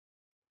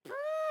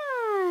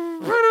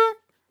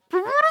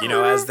You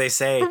know, as they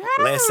say,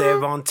 laissez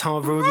bon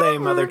temps rouler,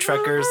 mother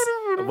truckers.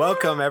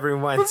 Welcome,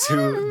 everyone,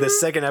 to the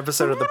second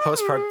episode of the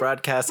Post Park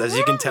broadcast. As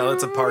you can tell,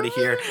 it's a party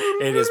here.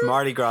 It is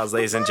Mardi Gras,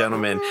 ladies and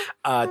gentlemen.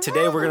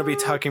 Today, we're going to be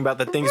talking about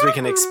the things we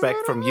can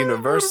expect from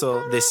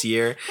Universal this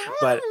year.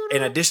 But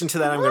in addition to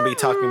that, I'm going to be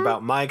talking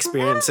about my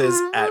experiences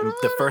at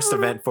the first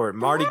event for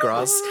Mardi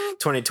Gras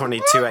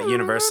 2022 at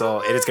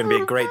Universal. It is going to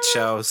be a great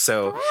show.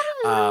 So,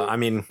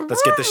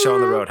 let's get this show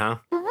on the road, huh?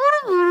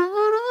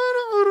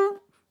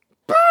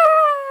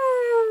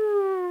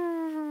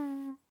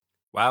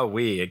 Wow,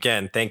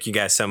 again, thank you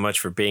guys so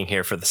much for being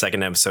here for the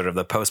second episode of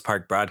the Post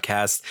Park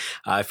broadcast.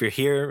 If you're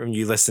here and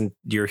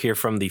you're here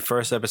from the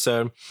first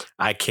episode,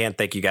 I can't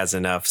thank you guys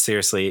enough.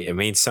 Seriously, it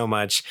means so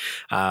much.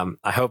 I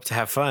hope to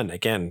have fun.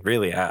 Again,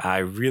 really, I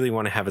really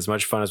want to have as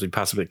much fun as we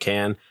possibly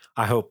can.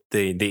 I hope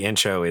the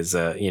intro is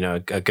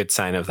a good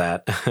sign of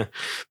that.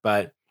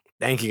 But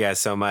thank you guys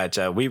so much.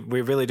 We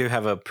really do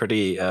have a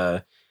pretty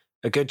a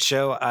good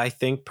show, I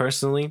think,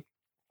 personally.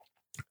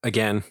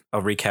 Again,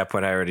 I'll recap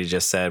what I already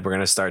just said. We're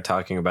going to start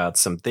talking about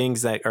some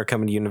things that are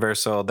coming to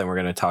Universal. Then we're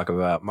going to talk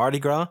about Mardi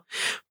Gras.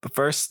 But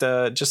first,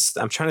 I'm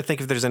trying to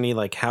think if there's any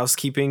like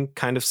housekeeping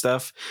kind of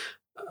stuff.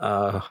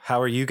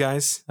 How are you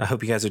guys? I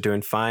hope you guys are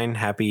doing fine,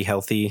 happy,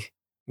 healthy,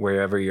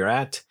 wherever you're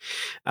at.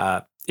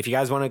 If you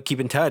guys want to keep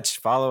in touch,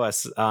 follow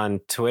us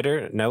on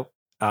Twitter. Nope.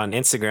 On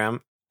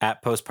Instagram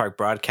at Post Park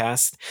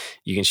Broadcast.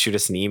 You can shoot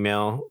us an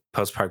email,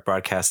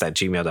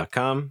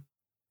 postparkbroadcast@gmail.com.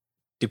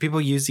 Do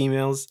people use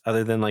emails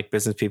other than like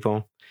business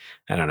people?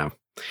 I don't know.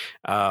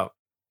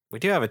 We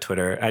do have a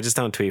Twitter. I just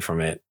don't tweet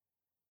from it.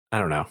 I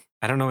don't know.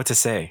 I don't know what to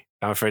say.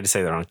 I'm afraid to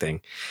say the wrong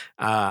thing.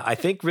 I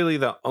think really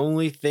the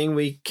only thing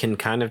we can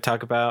kind of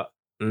talk about,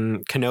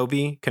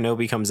 Kenobi.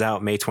 Kenobi comes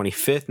out May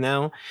 25th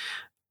now.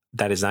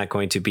 That is not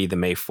going to be the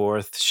May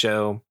 4th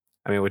show.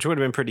 I mean, which would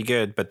have been pretty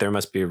good, but there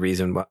must be a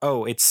reason why.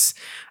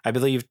 I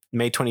believe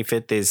May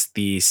 25th is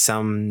the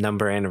some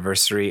number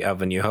anniversary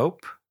of A New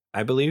Hope,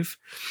 I believe.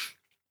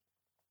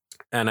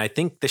 And I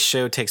think the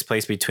show takes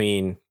place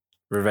between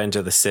Revenge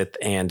of the Sith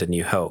and A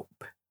New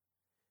Hope.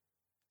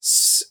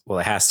 Well,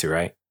 it has to,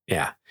 right?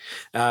 Yeah.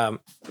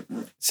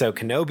 So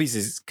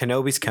Kenobi's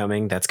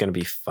coming. That's going to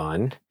be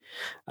fun.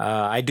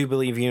 I do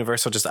believe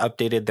Universal just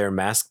updated their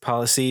mask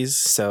policies.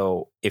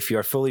 So if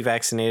you're fully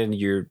vaccinated,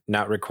 you're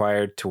not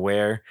required to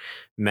wear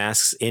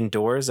masks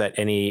indoors at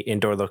any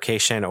indoor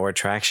location or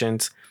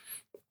attractions.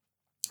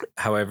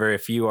 However,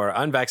 if you are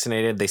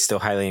unvaccinated, they still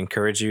highly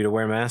encourage you to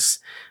wear masks,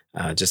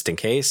 just in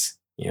case.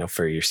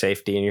 For your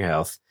safety and your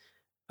health.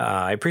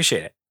 I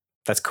appreciate it.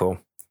 That's cool.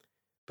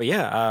 But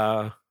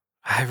yeah,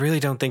 I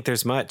really don't think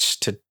there's much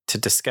to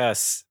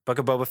discuss. Book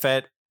of Boba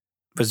Fett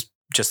was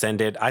just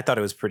ended. I thought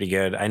it was pretty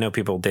good. I know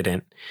people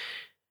didn't.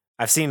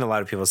 I've seen a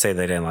lot of people say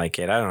they didn't like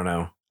it. I don't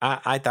know.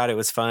 I thought it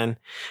was fun.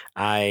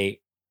 I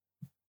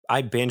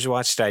binge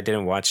watched it. I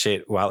didn't watch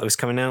it while it was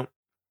coming out.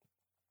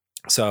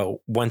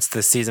 So once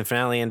the season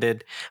finale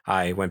ended,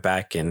 I went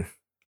back and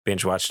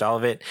binge watched all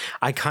of it.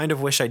 I kind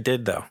of wish I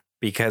did, though,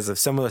 because of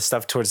some of the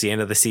stuff towards the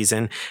end of the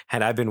season.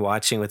 Had I been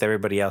watching with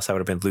everybody else, I would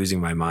have been losing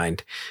my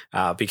mind,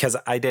 because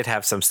I did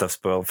have some stuff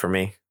spoiled for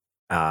me.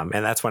 And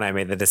that's when I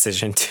made the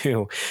decision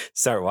to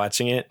start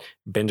watching it,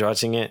 binge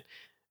watching it.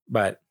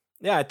 But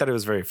yeah, I thought it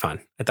was very fun.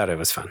 I thought it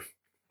was fun.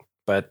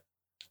 But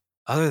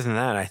other than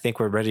that, I think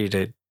we're ready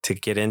to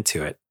get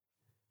into it.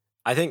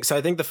 I think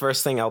the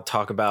first thing I'll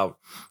talk about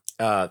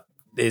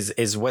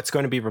is what's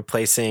going to be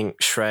replacing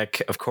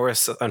Shrek. Of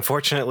course,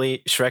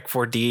 unfortunately, Shrek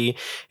 4D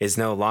is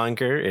no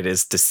longer. It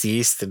is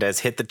deceased. It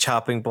has hit the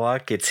chopping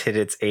block. It's hit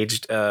its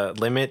age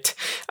limit.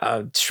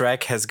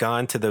 Shrek has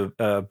gone to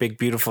the big,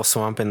 beautiful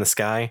swamp in the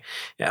sky.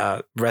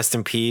 Rest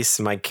in peace,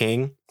 my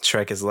king.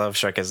 Shrek is love.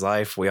 Shrek is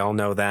life. We all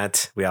know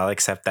that. We all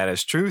accept that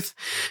as truth.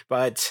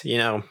 But,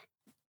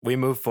 we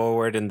move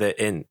forward in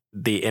the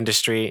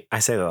industry. I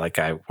say that like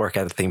I work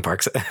at the theme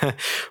parks,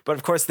 but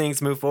of course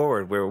things move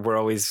forward. We're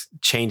always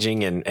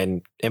changing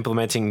and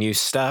implementing new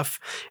stuff.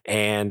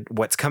 And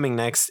what's coming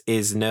next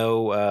is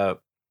no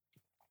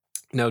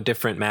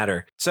different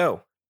matter.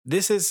 So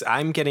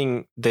I'm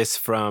getting this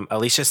from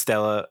Alicia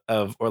Stella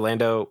of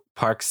Orlando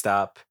Park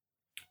Stop.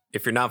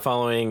 If you're not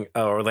following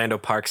Orlando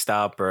Park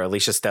Stop or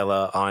Alicia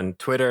Stella on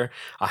Twitter,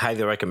 I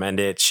highly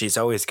recommend it. She's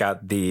always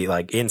got the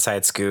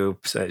inside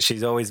scoops.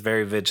 She's always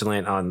very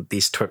vigilant on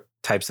these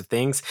types of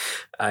things.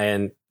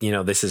 And,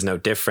 this is no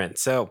different.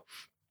 So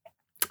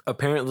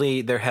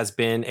apparently there has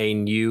been a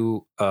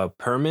new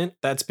permit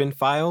that's been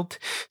filed.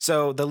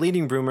 So the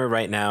leading rumor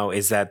right now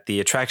is that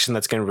the attraction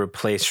that's going to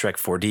replace Shrek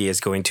 4D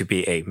is going to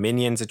be a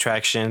Minions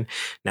attraction.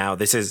 Now,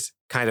 this is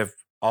kind of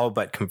all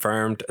but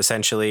confirmed.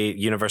 Essentially,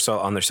 Universal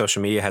on their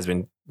social media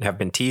have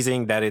been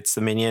teasing that it's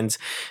the Minions.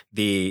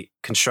 The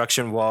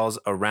construction walls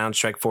around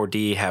Shrek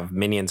 4D have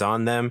Minions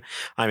on them.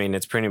 I mean,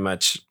 it's pretty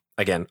much,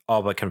 again,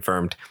 all but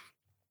confirmed.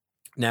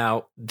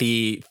 Now,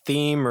 the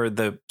theme or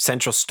the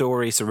central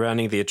story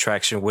surrounding the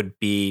attraction would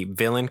be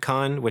Villain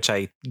Con, which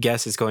I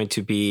guess is going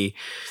to be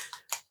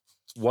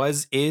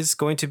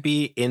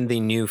in the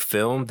new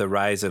film, The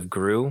Rise of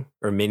Gru,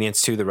 or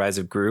Minions 2, The Rise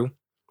of Gru.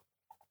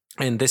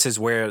 And this is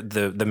where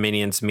the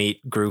minions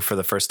meet Gru for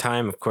the first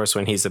time. Of course,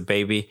 when he's a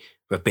baby,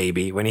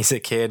 when he's a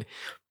kid.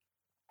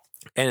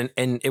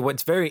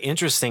 What's very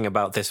interesting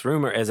about this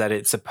rumor is that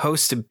it's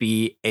supposed to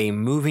be a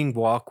moving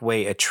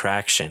walkway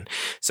attraction.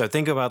 So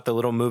think about the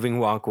little moving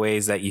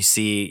walkways that you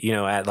see,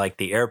 at like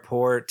the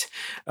airport,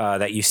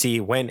 that you see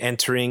when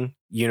entering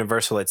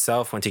Universal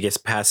itself. Once it gets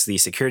past the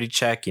security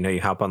check,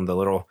 you hop on the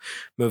little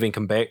moving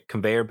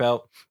conveyor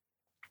belt.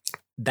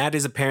 That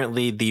is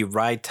apparently the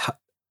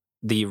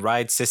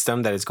ride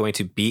system that is going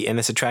to be in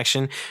this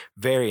attraction.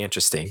 Very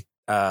interesting.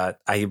 I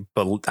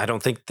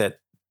don't think that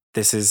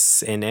this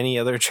is in any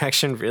other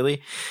attraction,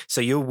 really. So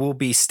you will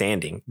be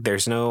standing.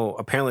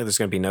 Apparently there's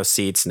going to be no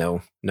seats,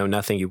 no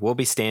nothing. You will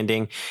be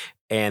standing,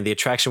 and the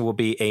attraction will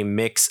be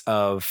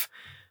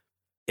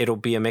it'll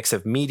be a mix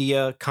of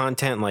media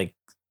content, like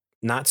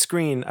not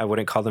screen. I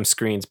wouldn't call them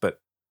screens, but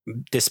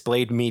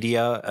displayed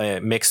media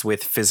mixed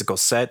with physical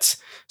sets.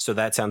 So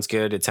that sounds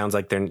good. It sounds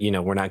like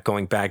we're not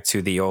going back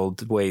to the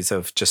old ways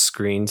of just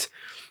screens.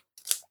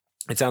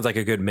 It sounds like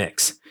a good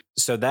mix.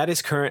 So that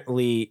is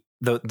currently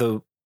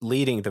the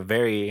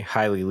very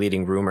highly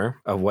leading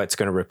rumor of what's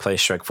going to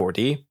replace Shrek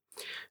 4D.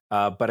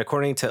 But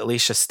according to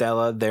Alicia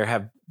Stella, there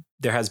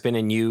has been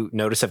a new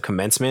notice of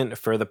commencement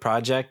for the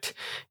project,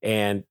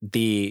 and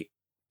the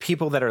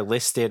people that are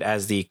listed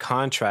as the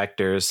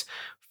contractors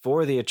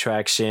for the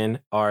attraction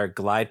are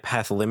Glide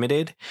Path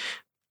Limited.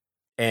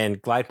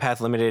 And Glide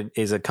Path Limited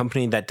is a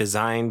company that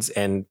designs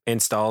and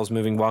installs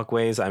moving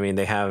walkways. I mean,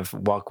 they have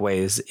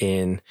walkways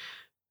in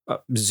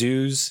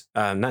aquariums,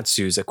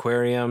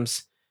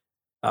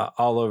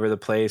 all over the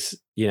place.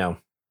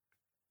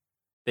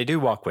 They do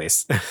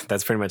walkways.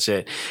 That's pretty much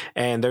it.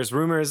 And there's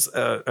rumors,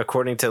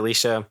 according to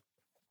Alicia,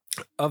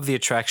 of the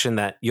attraction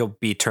that you'll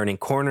be turning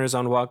corners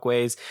on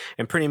walkways,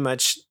 and pretty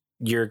much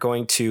you're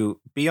going to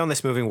be on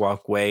this moving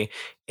walkway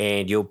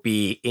and you'll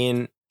be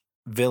in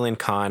Villain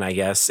Con, I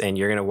guess, and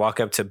you're going to walk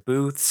up to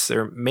booths,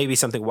 or maybe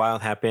something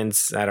wild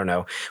happens. I don't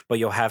know, but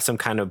you'll have some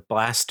kind of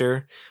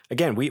blaster.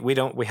 Again,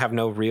 we have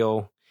no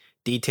real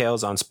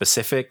details on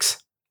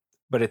specifics,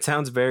 but it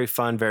sounds very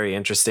fun, very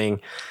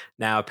interesting.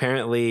 Now,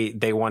 apparently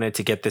they wanted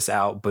to get this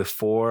out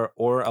before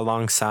or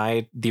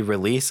alongside the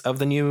release of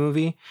the new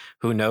movie.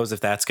 Who knows if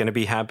that's going to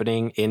be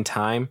happening in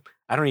time?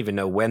 I don't even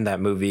know when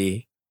that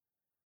movie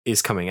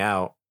is coming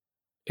out,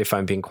 if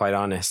I'm being quite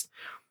honest.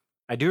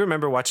 I do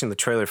remember watching the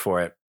trailer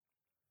for it,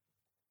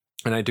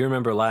 and I do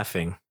remember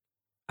laughing.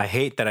 I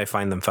hate that I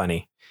find them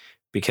funny,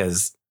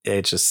 because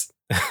it just,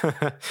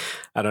 I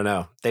don't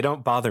know. They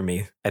don't bother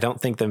me. I don't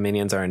think the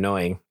minions are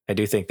annoying. I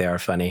do think they are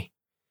funny.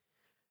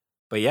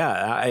 But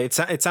yeah, it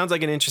sounds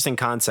like an interesting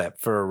concept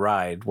for a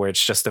ride where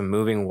it's just a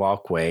moving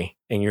walkway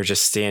and you're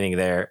just standing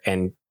there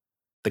and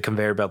the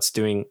conveyor belt's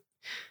doing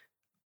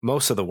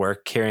most of the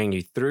work, carrying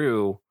you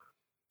through.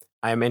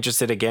 I'm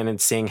interested again in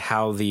seeing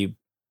how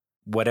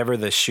whatever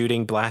the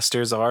shooting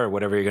blasters are, or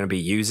whatever you're going to be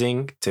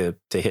using to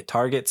hit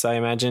targets, I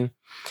imagine,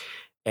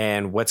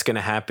 and what's going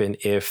to happen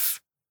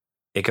if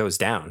it goes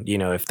down,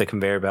 if the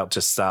conveyor belt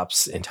just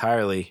stops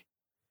entirely.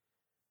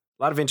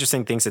 A lot of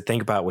interesting things to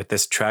think about with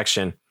this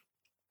attraction.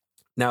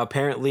 Now,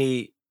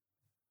 apparently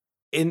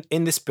in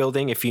this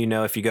building, if you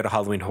go to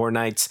Halloween Horror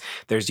Nights,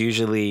 there's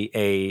usually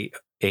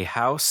a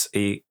house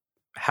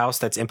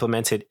that's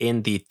implemented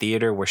in the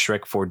theater where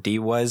Shrek 4D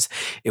was.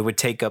 It would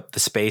take up the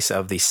space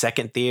of the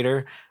second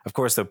theater. Of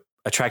course, the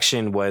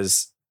attraction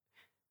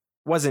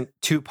wasn't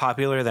too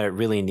popular that it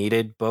really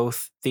needed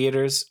both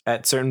theaters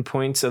at certain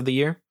points of the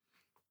year.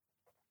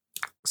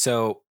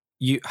 So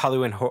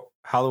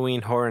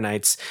Halloween Horror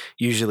Nights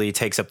usually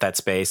takes up that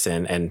space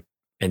and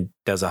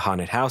does a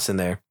haunted house in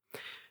there.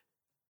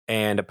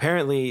 And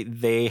apparently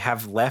they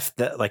have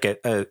left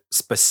a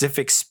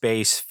specific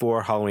space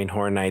for Halloween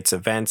Horror Nights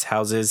events,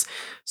 houses.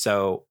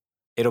 So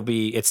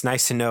it's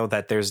nice to know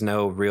that there's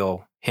no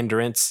real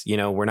hindrance.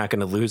 We're not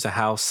going to lose a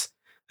house.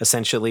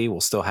 Essentially,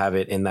 we'll still have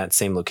it in that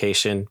same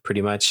location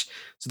pretty much.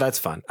 So that's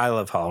fun. I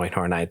love Halloween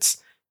Horror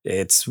Nights.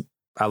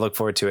 I look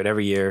forward to it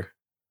every year.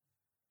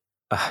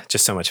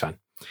 Just so much fun.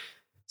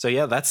 So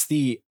yeah, that's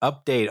the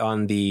update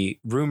on the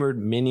rumored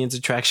Minions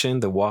attraction,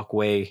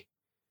 the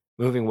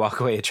moving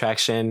walkway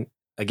attraction.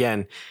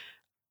 Again,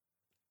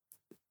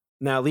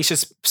 now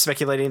Alicia's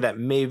speculating that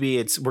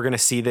maybe we're going to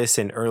see this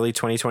in early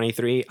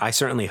 2023. I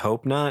certainly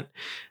hope not.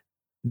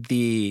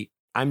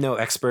 I'm no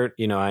expert,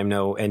 I'm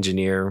no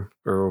engineer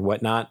or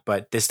whatnot,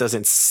 but this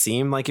doesn't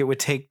seem like it would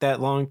take that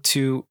long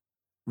to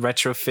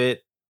retrofit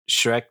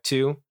Shrek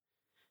 2.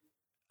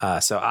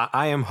 So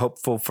I am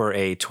hopeful for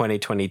a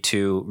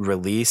 2022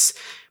 release,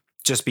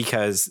 just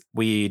because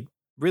we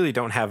really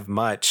don't have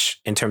much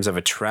in terms of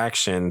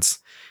attractions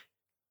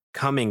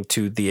coming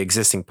to the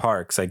existing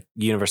parks like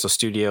Universal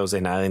Studios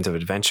and Islands of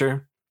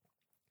Adventure.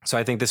 So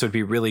I think this would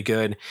be really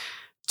good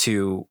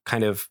to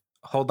kind of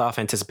hold off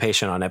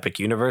anticipation on Epic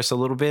Universe a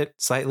little bit,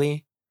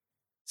 slightly.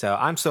 So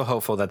I'm still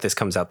hopeful that this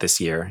comes out this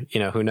year.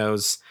 Who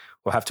knows?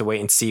 We'll have to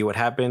wait and see what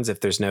happens.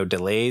 If there's no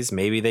delays,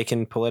 maybe they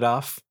can pull it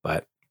off,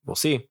 but we'll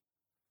see.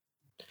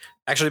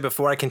 Actually,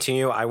 before I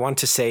continue, I want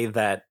to say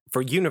that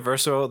for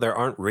Universal, there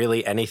aren't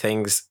really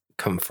anything's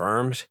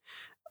confirmed.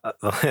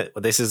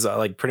 This is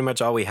like pretty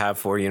much all we have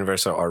for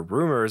Universal are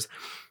rumors,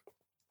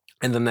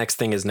 and the next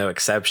thing is no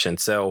exception.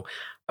 So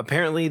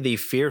apparently, the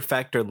Fear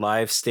Factor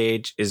live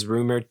stage is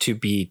rumored to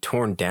be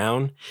torn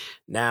down.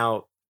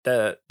 Now,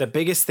 the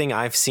biggest thing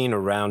I've seen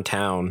around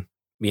town,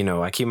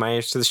 I keep my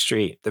ears to the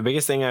street. The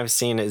biggest thing I've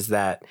seen is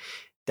that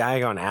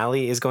Diagon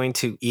Alley is going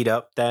to eat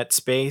up that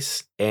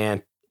space,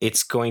 and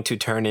it's going to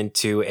turn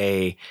into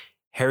a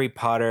Harry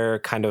Potter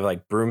kind of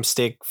like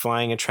broomstick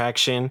flying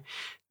attraction.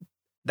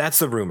 That's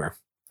the rumor.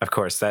 Of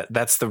course,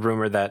 that's the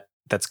rumor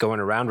that's going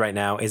around right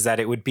now, is that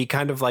it would be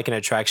kind of like an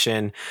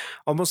attraction,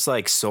 almost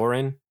like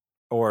Soarin'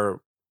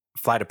 or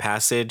Flight of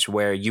Passage,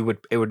 where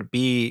it would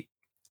be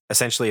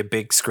essentially a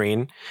big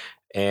screen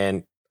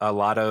and a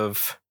lot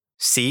of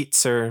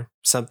seats or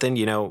something.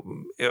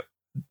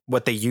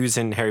 What they use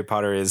in Harry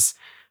Potter is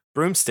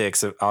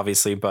broomsticks,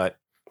 obviously, but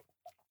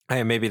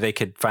maybe they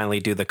could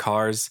finally do the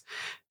cars.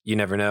 You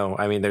never know.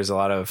 I mean, there's a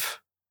lot of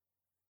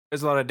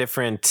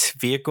different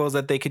vehicles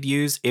that they could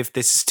use if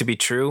this is to be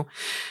true.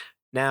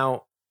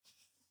 Now,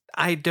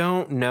 I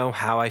don't know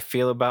how I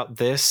feel about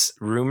this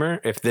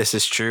rumor, if this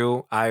is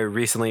true. I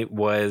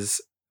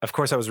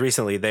was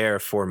recently there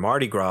for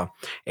Mardi Gras,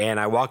 and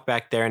I walked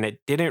back there, and it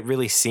didn't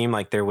really seem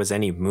like there was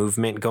any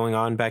movement going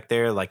on back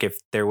there. Like if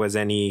there was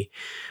any,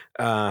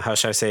 how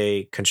should I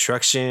say,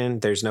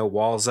 construction, there's no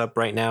walls up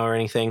right now or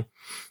anything.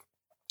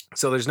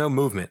 So there's no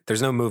movement.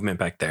 There's no movement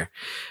back there.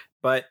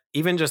 But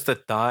even just the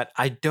thought,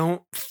 I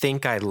don't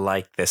think I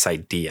like this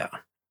idea.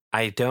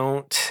 I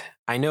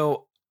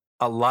know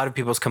a lot of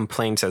people's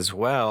complaints as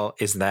well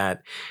is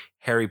that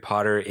Harry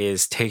Potter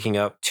is taking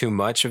up too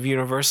much of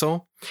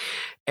Universal.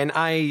 And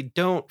I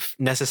don't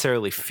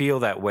necessarily feel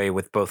that way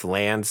with both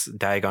lands,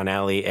 Diagon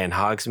Alley and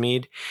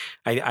Hogsmeade.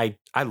 I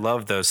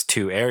love those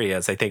two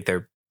areas. I think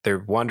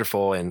they're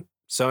wonderful and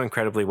so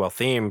incredibly well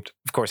themed.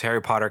 Of course,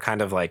 Harry Potter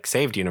kind of like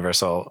saved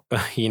Universal,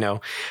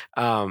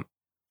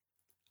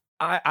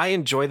 I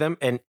enjoy them,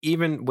 and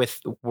even with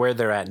where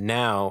they're at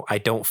now, I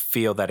don't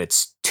feel that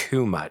it's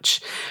too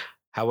much.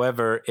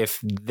 However, if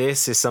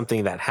this is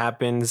something that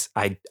happens,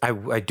 I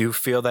do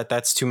feel that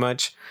that's too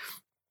much.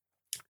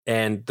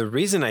 And the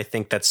reason I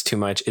think that's too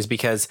much is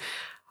because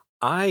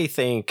I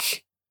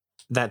think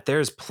that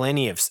there's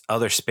plenty of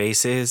other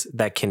spaces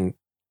that can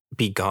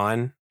be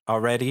gone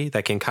already,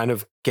 that can kind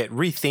of get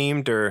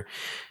rethemed or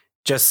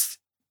just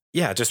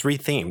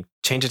rethemed,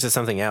 change it to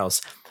something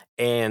else.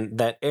 And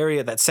that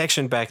area, that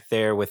section back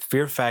there with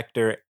Fear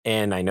Factor,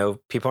 and I know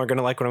people aren't going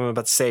to like what I'm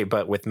about to say,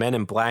 but with Men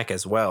in Black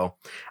as well,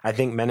 I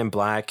think Men in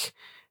Black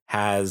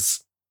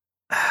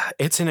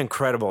it's an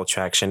incredible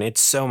attraction.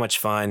 It's so much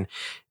fun.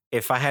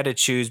 If I had to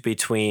choose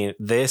between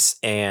this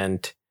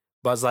and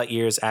Buzz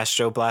Lightyear's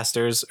Astro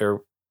Blasters,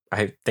 or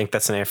I think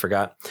that's the name I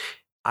forgot,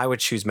 I would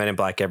choose Men in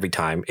Black every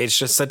time. It's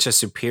just such a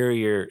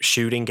superior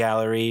shooting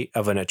gallery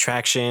of an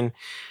attraction.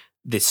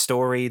 The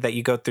story that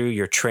you go through,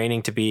 you're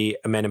training to be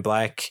a Men in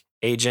Black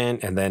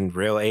agent, and then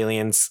real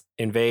aliens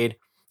invade.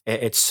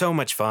 It's so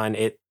much fun.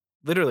 It's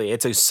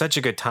such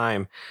a good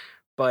time,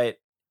 but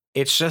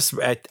it's just,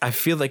 I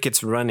feel like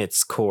it's run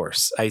its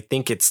course. I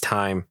think it's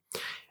time.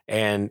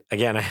 And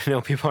again, I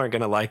know people aren't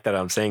going to like that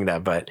I'm saying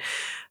that, but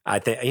I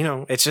think,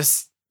 it's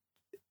just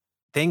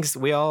things,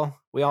 we all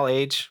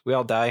age, we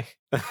all die.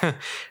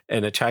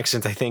 And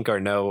attractions, I think, are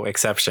no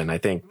exception. I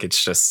think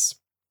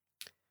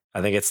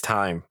it's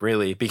time,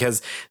 really,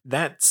 because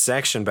that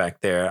section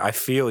back there, I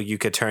feel you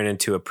could turn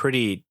into a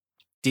pretty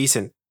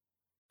decent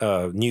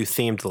new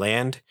themed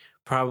land,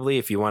 probably,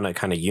 if you want to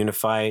kind of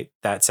unify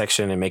that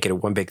section and make it a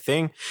one big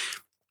thing.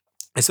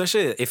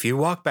 Especially if you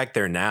walk back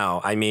there now,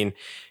 I mean,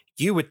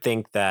 you would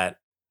think that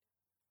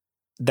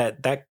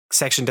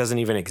section doesn't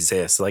even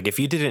exist. Like if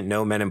you didn't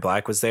know Men in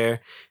Black was there,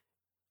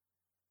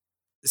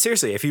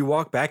 seriously, if you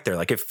walk back there,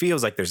 like it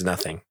feels like there's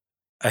nothing.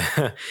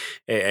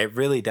 It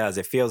really does.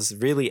 It feels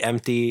really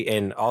empty,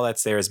 and all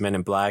that's there is Men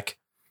in Black.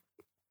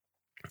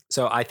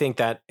 So I think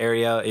that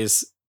area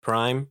is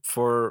prime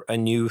for a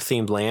new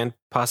themed land,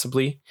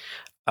 possibly.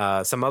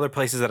 Some other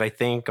places that I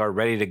think are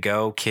ready to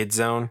go, Kid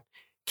Zone.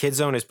 Kid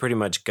Zone is pretty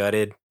much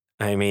gutted.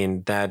 I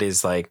mean, that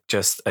is like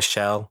just a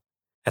shell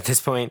at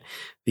this point.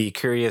 The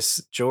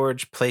Curious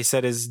George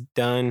playset is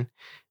done.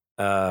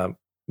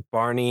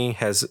 Barney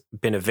has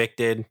been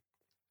evicted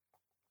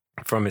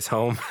from his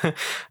home.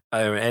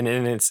 And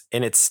in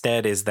its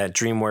stead is that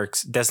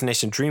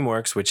Destination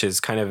DreamWorks, which is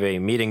kind of a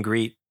meet and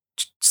greet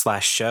 /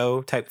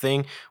 show type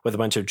thing with a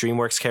bunch of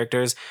DreamWorks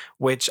characters,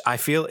 which I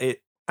feel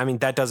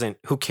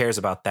who cares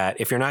about that?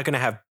 If you're not going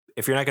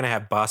to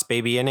have Boss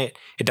Baby in it,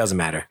 it doesn't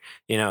matter.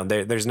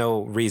 There's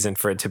no reason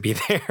for it to be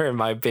there, in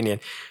my opinion.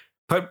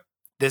 But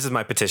this is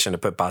my petition to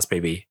put Boss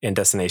Baby in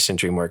Destination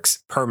DreamWorks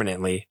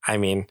permanently. I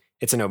mean,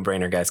 it's a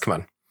no-brainer, guys. Come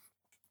on.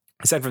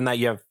 Aside from that,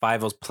 you have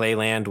Fievel's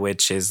Playland,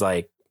 which is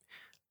like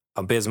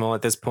abysmal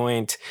at this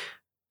point.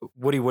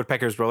 Woody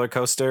Woodpecker's roller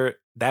coaster,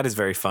 that is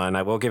very fun.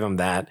 I will give them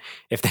that.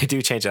 If they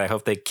do change it, I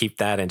hope they keep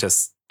that and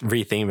just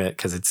retheme it,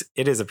 because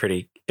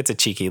it's a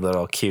cheeky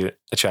little cute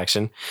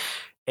attraction.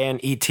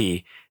 And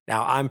E.T.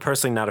 Now, I'm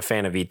personally not a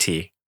fan of ET.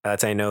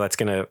 I know that's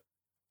gonna,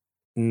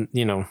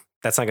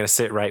 that's not gonna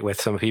sit right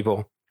with some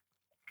people.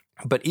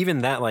 But even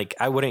that, like,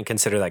 I wouldn't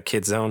consider that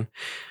Kid Zone.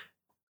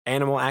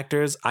 Animal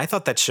actors, I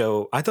thought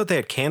they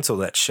had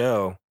canceled that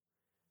show.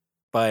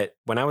 But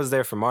when I was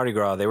there for Mardi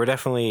Gras, they were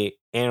definitely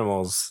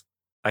animals.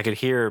 I could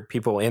hear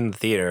people in the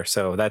theater,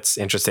 so that's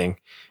interesting.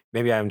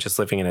 Maybe I'm just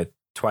living in a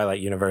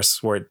Twilight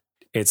universe where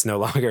it's no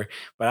longer.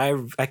 But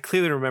I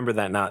clearly remember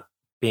that not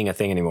being a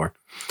thing anymore.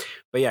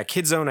 But yeah,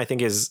 Kid Zone I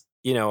think is,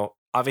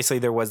 obviously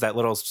there was that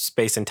little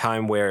space in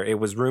time where it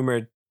was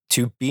rumored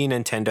to be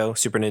Nintendo,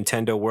 Super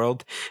Nintendo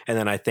World, and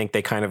then I think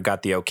they kind of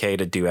got the okay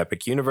to do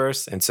Epic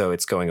Universe, and so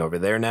it's going over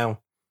there now.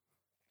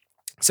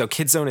 So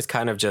Kid Zone is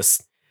kind of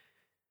just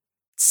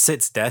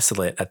sits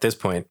desolate at this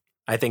point.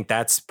 I think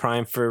that's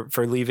prime for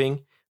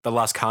leaving. The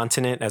Lost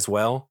Continent as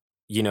well.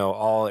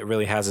 All it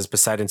really has is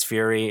Poseidon's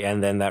Fury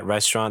and then that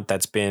restaurant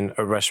that's been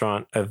a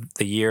restaurant of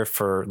the year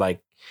for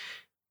like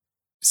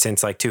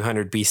since like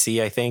 200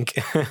 BC, I think.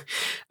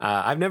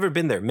 I've never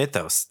been there.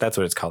 Mythos, that's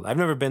what it's called. I've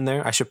never been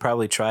there. I should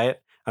probably try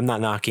it. I'm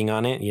not knocking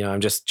on it.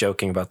 I'm just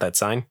joking about that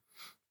sign.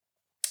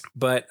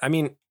 But I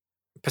mean,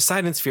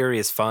 Poseidon's Fury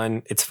is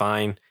fun. It's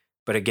fine.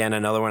 But again,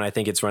 another one, I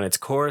think it's run its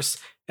course,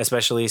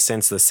 especially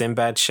since the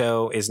Sinbad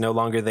show is no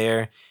longer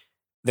there.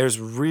 There's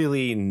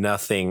really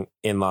nothing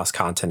in Lost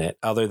Continent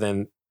other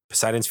than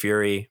Poseidon's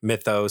Fury,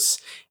 Mythos,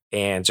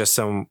 and just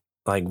some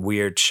like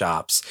weird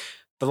shops.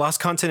 The Lost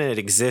Continent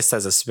exists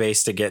as a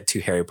space to get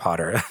to Harry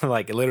Potter.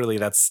 Like literally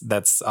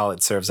that's all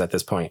it serves at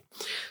this point.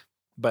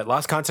 But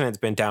Lost Continent's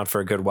been down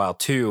for a good while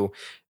too.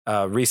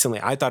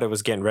 Recently, I thought it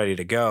was getting ready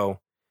to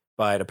go,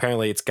 but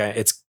apparently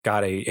it's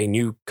got a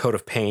new coat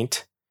of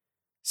paint.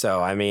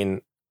 So I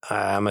mean,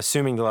 I'm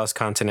assuming the Lost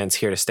Continent's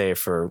here to stay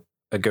for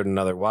a good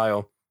another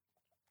while.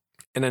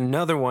 And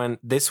another one,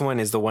 this one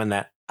is the one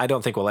that I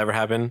don't think will ever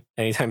happen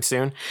anytime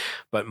soon,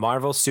 but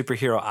Marvel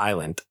Superhero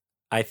Island.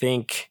 I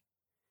think,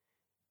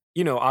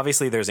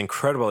 obviously there's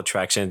incredible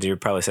attractions. You're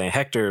probably saying,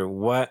 Hector,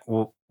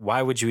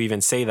 why would you even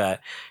say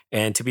that?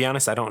 And to be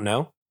honest, I don't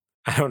know.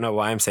 I don't know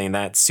why I'm saying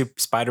that.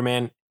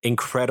 Spider-Man,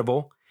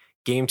 incredible,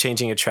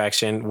 game-changing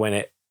attraction when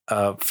it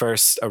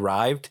first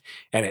arrived,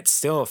 and it's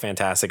still a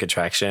fantastic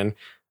attraction.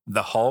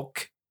 The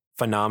Hulk,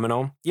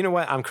 phenomenal. You know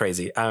what? I'm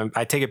crazy.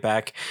 I take it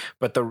back.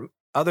 But the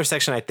other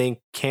section I think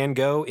can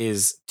go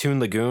is Toon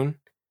Lagoon.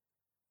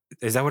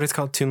 Is that what it's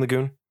called? Toon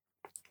Lagoon?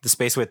 The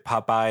space with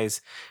Popeyes,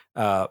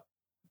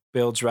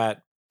 Bilge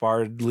Rat,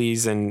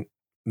 Bardley's, and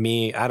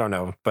me. I don't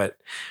know. But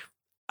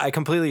I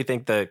completely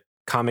think the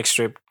comic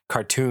strip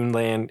cartoon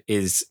land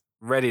is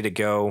ready to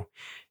go.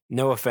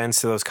 No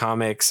offense to those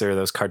comics or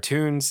those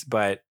cartoons,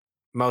 but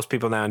most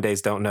people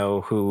nowadays don't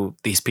know who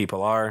these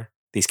people are,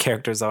 these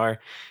characters are.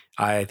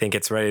 I think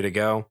it's ready to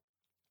go.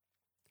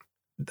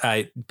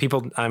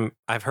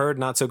 I've heard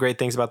not so great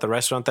things about the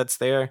restaurant that's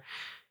there,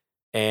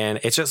 and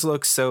it just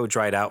looks so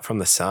dried out from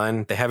the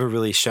sun. They haven't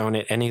really shown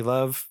it any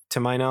love, to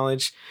my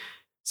knowledge.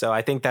 So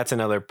I think that's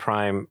another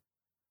prime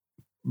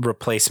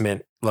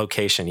replacement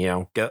location.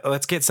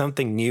 Let's get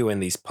something new in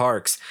these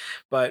parks.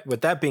 But with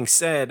that being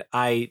said,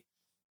 I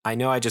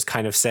know I just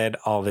kind of said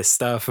all this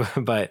stuff,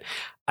 but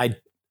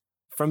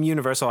from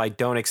Universal, I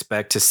don't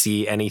expect to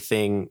see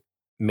anything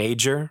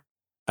major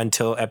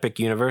until Epic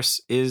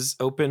Universe is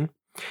open.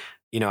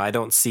 I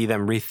don't see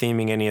them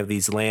retheming any of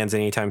these lands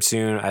anytime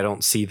soon. I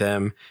don't see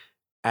them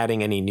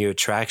adding any new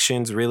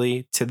attractions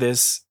really to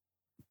this,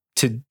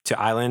 to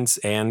Islands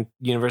and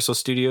Universal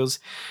Studios.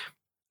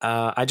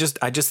 I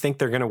just think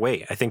they're going to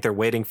wait. I think they're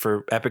waiting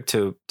for Epic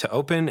to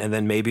open, and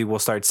then maybe we'll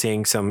start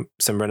seeing some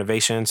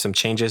renovations, some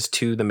changes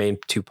to the main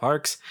two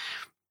parks.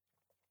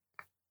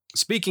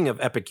 Speaking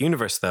of Epic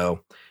Universe,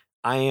 though,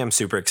 I am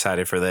super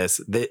excited for this.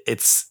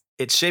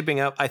 It's shaping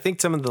up. I think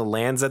some of the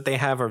lands that they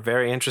have are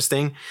very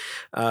interesting.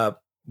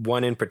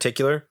 One in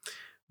particular.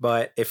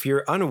 But if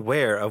you're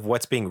unaware of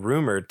what's being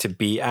rumored to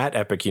be at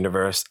Epic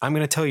Universe, I'm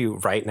going to tell you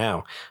right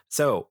now.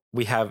 So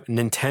we have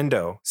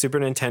Nintendo. Super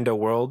Nintendo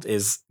World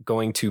is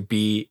going to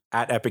be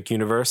at Epic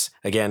Universe.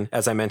 Again,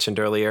 as I mentioned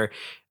earlier,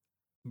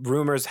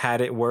 rumors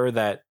had it were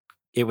that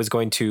it was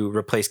going to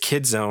replace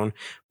Kid Zone,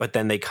 but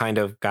then they kind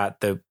of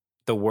got the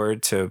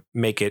word to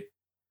make it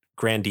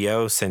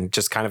grandiose and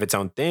just kind of its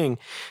own thing.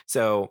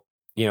 So,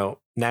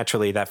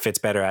 naturally that fits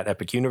better at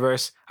Epic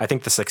Universe. I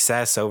think the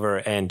success over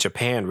in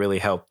Japan really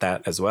helped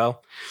that as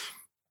well.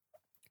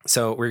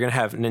 So we're going to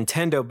have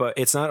Nintendo, but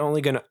it's not only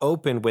going to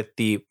open with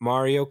the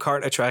Mario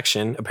Kart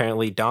attraction.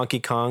 Apparently Donkey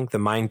Kong, the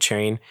Mine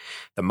Train,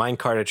 the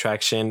Minecart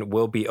attraction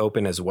will be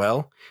open as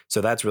well. So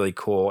that's really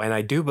cool. And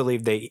I do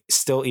believe they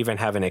still even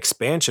have an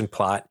expansion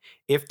plot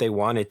if they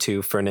wanted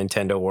to for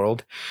Nintendo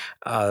World.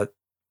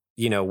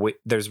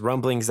 There's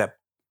rumblings that,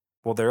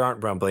 well, there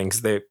aren't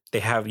rumblings. They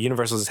have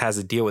Universal has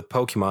a deal with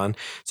Pokemon,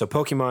 so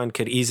Pokemon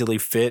could easily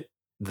fit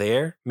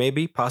there.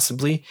 Maybe,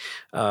 possibly,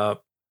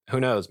 who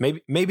knows?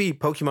 Maybe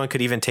Pokemon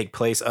could even take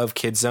place of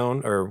Kid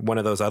Zone or one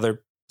of those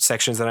other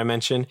sections that I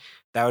mentioned.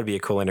 That would be a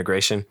cool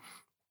integration.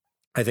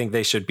 I think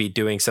they should be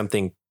doing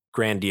something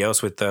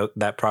grandiose with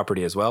that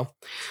property as well.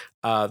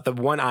 The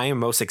one I am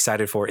most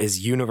excited for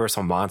is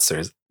Universal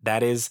Monsters.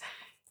 That is,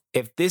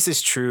 if this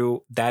is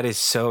true, that is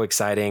so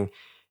exciting.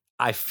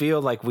 I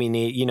feel like we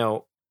need,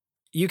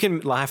 you can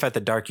laugh at the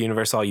Dark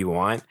Universe all you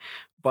want,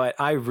 but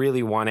I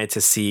really wanted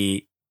to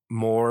see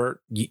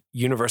more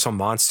Universal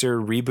Monster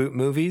reboot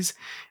movies,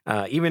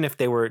 even if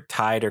they were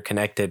tied or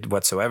connected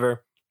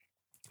whatsoever.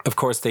 Of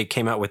course, they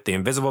came out with The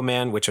Invisible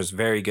Man, which was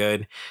very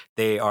good.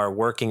 They are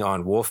working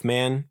on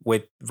Wolfman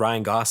with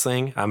Ryan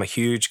Gosling. I'm a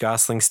huge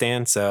Gosling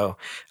stan, so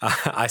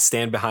I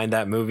stand behind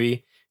that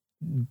movie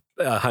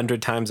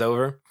 100 times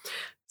over.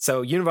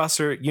 So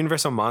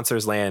Universal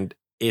Monsters Land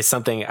is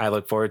something I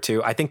look forward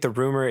to. I think the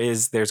rumor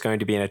is there's going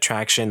to be an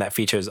attraction that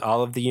features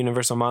all of the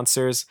Universal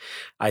monsters.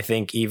 I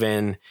think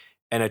even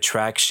an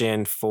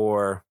attraction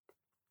for,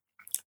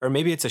 or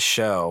maybe it's a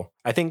show.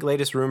 I think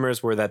latest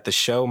rumors were that the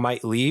show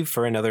might leave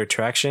for another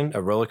attraction,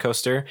 a roller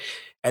coaster.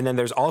 And then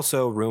there's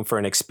also room for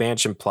an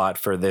expansion plot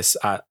for this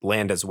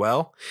land as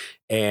well.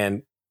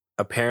 And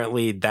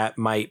apparently that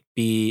might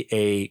be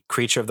a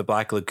Creature of the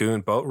Black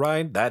Lagoon boat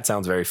ride. That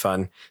sounds very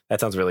fun. That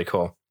sounds really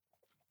cool.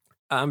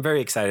 I'm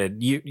very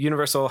excited.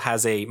 Universal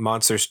has a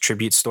Monsters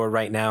tribute store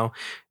right now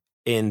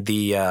in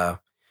the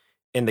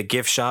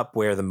gift shop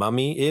where the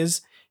Mummy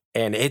is,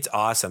 and it's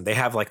awesome. They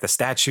have like the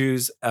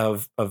statues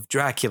of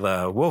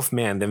Dracula,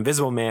 Wolfman, the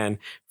Invisible Man,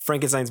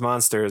 Frankenstein's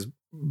monsters.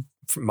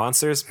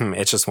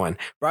 It's just one.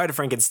 Bride of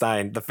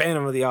Frankenstein, the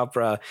Phantom of the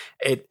Opera.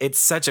 It's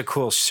such a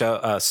cool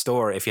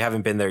store. If you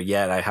haven't been there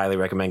yet, I highly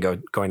recommend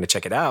going to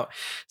check it out.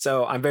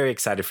 So I'm very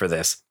excited for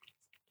this.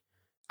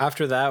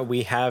 After that,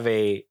 we have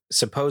a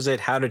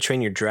supposed How to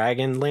Train Your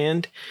Dragon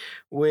land,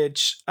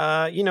 which,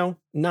 not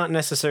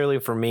necessarily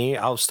for me.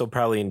 I'll still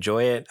probably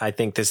enjoy it. I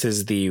think this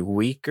is the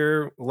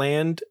weaker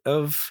land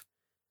of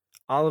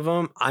all of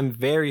them. I'm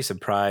very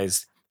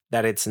surprised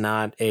that it's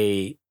not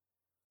a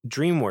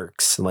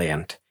DreamWorks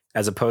land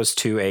as opposed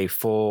to a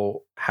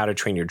full How to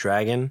Train Your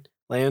Dragon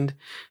land.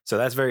 So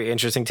that's very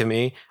interesting to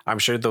me. I'm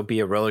sure there'll be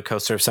a roller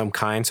coaster of some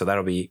kind, so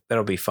that'll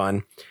be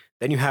fun.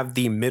 Then you have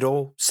the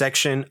middle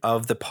section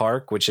of the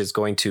park, which is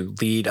going to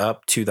lead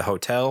up to the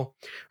hotel.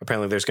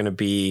 Apparently, there's going to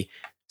be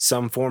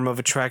some form of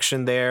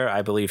attraction there.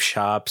 I believe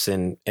shops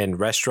and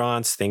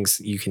restaurants, things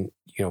you can,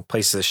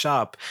 places to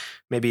shop,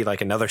 maybe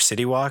like another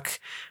city walk.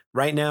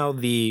 Right now,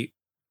 the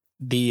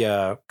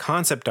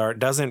concept art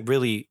doesn't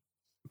really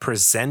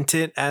present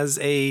it as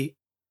a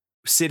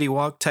city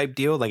walk type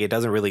deal. Like, it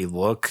doesn't really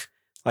look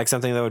like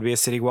something that would be a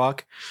city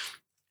walk.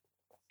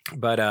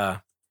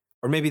 But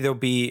or maybe there'll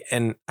be,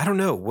 and I don't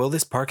know, will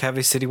this park have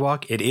a city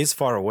walk? It is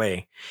far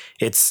away.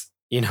 It's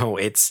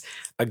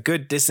a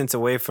good distance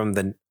away from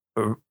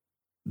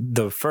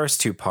the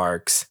first two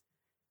parks.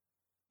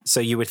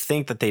 So you would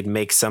think that they'd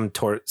make some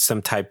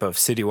type of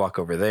city walk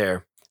over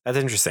there. That's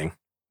interesting.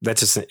 That's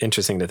just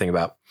interesting to think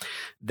about.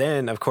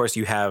 Then, of course,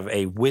 you have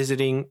a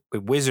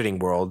Wizarding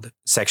World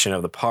section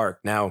of the park.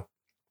 Now,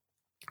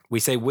 we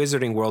say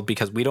Wizarding World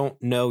because we don't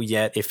know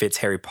yet if it's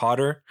Harry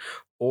Potter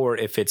or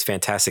if it's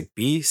Fantastic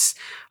Beasts.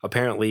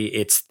 Apparently,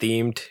 it's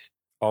themed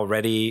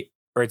already,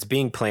 or it's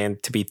being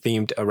planned to be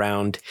themed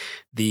around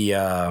the,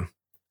 I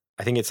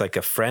think it's like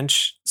a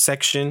French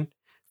section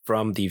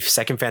from the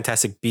second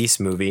Fantastic Beasts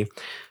movie.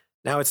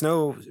 Now, it's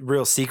no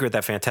real secret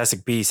that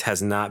Fantastic Beasts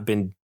has not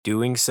been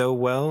doing so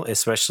well,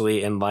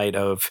 especially in light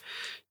of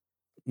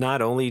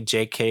not only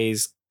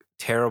JK's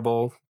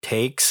terrible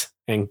takes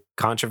and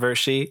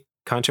controversy.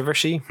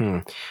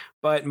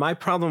 But my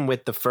problem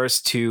with the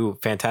first two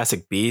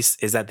Fantastic Beasts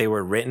is that they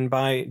were written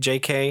by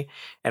JK,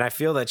 and I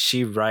feel that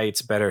she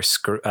writes better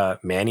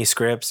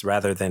manuscripts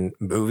rather than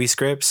movie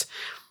scripts.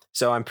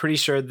 So I'm pretty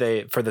sure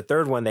for the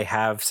third one, they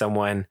have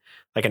someone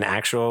like an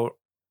actual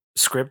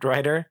script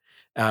writer.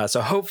 So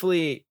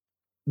hopefully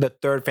the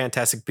third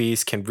Fantastic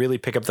Beast can really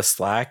pick up the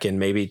slack and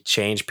maybe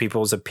change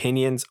people's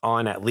opinions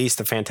on at least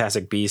the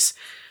Fantastic Beasts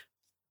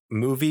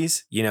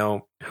movies.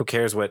 Who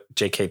cares what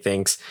JK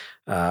thinks?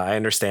 I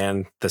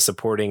understand the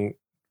supporting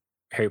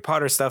Harry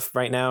Potter stuff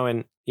right now,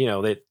 and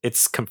that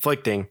it's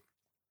conflicting,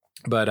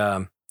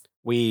 but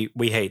we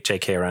hate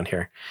JK around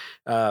here.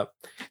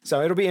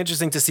 So it'll be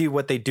interesting to see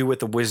what they do with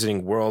the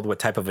Wizarding World, what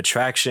type of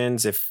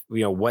attractions, if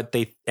what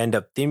they end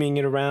up theming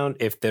it around,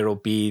 if there'll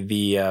be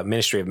the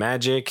Ministry of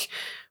Magic,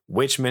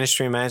 which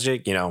Ministry of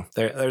Magic,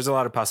 there's a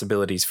lot of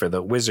possibilities for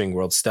the Wizarding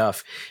World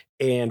stuff.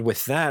 And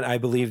with that, I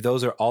believe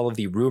those are all of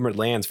the rumored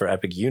lands for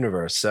Epic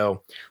Universe.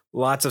 So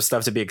lots of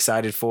stuff to be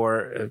excited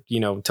for,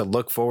 to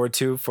look forward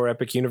to for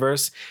Epic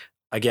Universe.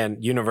 Again,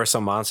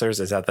 Universal Monsters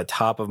is at the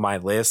top of my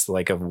list,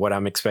 like of what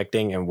I'm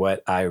expecting and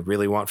what I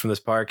really want from this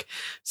park.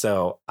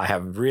 So I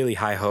have really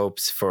high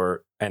hopes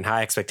and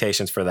high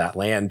expectations for that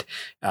land,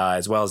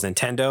 as well as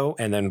Nintendo.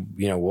 And then,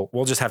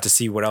 we'll just have to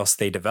see what else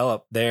they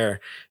develop there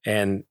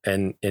and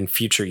in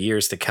future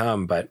years to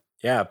come. But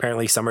yeah,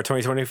 apparently summer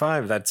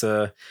 2025, that's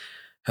it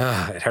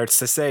hurts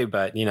to say,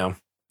 but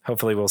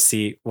hopefully we'll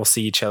see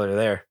each other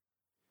there.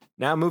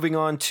 Now moving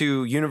on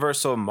to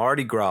Universal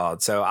Mardi Gras.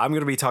 So I'm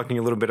going to be talking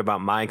a little bit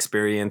about my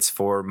experience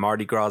for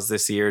Mardi Gras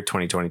this year,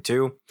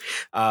 2022.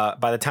 By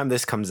the time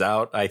this comes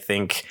out, I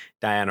think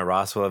Diana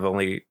Ross will have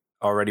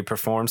already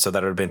performed. So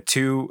that would have been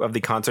two of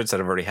the concerts that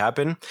have already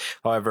happened.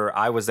 However,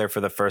 I was there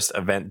for the first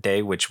event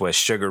day, which was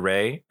Sugar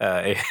Ray.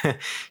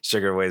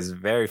 Sugar was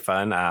very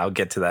fun. I'll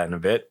get to that in a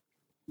bit.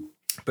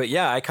 But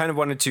yeah, I kind of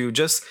wanted to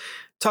just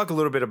talk a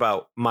little bit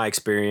about my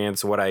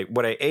experience, what I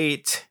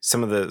ate,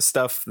 some of the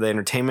stuff, the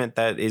entertainment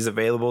that is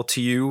available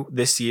to you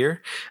this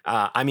year.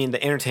 I mean,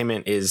 the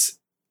entertainment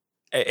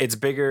it's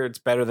bigger, it's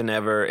better than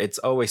ever. It's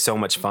always so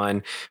much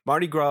fun.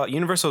 Mardi Gras,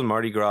 Universal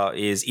Mardi Gras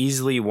is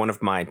easily one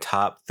of my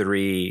top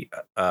three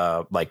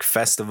like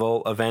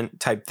festival event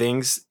type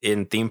things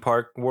in theme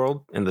park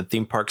world, in the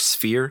theme park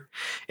sphere.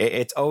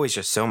 It's always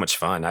just so much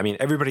fun. I mean,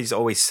 everybody's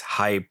always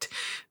hyped.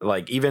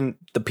 Like even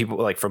the people,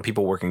 like from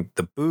people working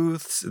the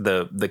booths,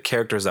 the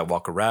characters that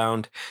walk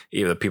around,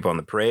 even the people on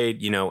the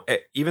parade,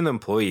 even the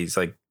employees,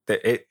 like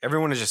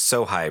everyone is just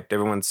so hyped.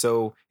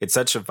 It's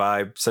such a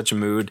vibe, such a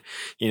mood,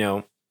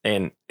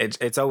 and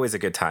it's always a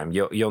good time.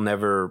 You'll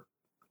never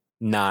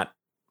not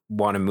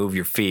want to move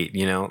your feet.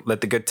 Let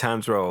the good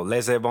times roll.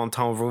 Laissez bon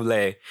temps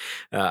rouler.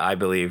 I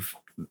believe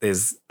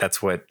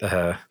that's what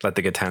let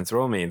the good times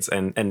roll means.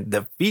 And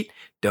the feet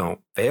don't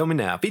fail me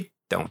now. Feet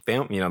don't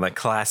fail. That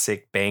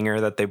classic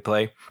banger that they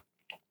play.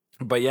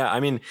 But yeah, I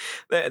mean,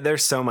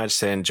 there's so much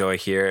to enjoy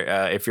here.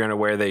 If you're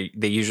unaware, they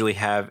usually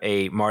have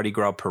a Mardi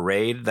Gras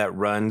parade that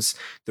runs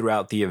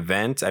throughout the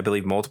event, I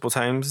believe multiple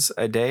times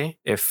a day,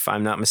 if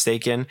I'm not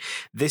mistaken.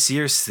 This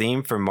year's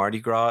theme for Mardi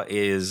Gras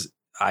is,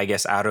 I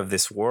guess, out of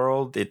this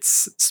world.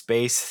 It's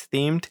space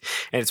themed.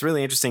 And it's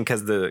really interesting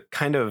because the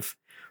kind of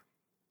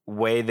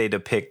way they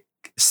depict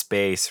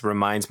space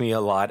reminds me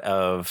a lot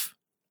of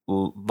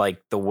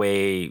like the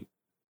way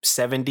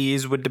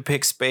 70s would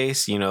depict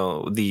space,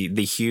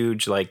 the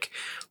huge like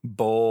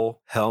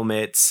bowl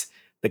helmets,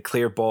 the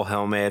clear bowl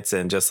helmets,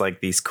 and just like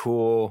these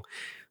cool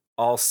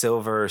all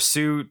silver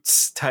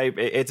suits type.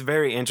 It's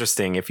very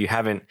interesting. If you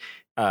haven't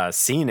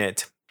seen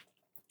it,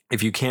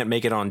 if you can't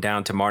make it on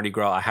down to Mardi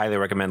Gras, I highly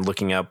recommend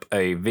looking up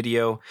a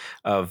video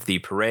of the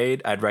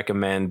parade. I'd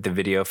recommend the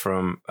video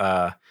from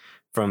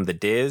the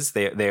Diz.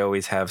 They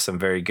always have some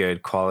very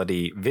good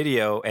quality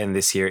video, and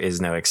this year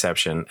is no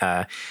exception.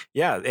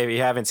 Yeah, if you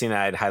haven't seen it,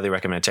 I'd highly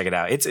recommend check it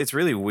out. It's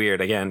really weird.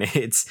 Again,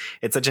 it's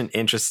such an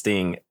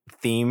interesting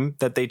theme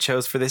that they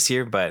chose for this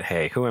year, but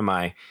hey, who am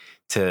I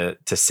to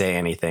say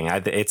anything?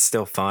 It's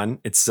still fun.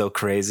 It's still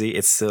crazy.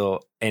 It's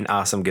still an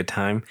awesome good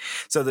time.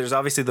 So there's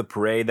obviously the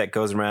parade that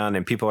goes around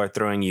and people are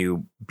throwing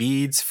you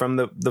beads from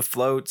the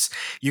floats.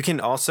 You can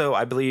also,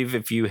 I believe,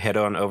 if you head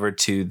on over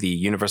to the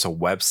Universal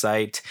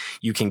website,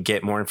 you can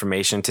get more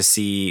information to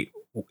see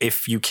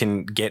if you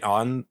can get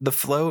on the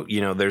float.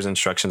 There's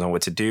instructions on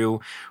what to do,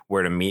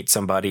 where to meet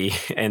somebody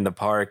in the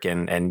park,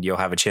 and you'll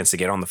have a chance to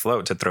get on the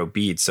float to throw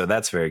beads. So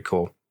that's very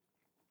cool.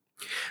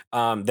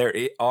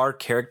 There are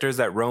characters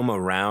that roam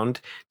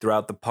around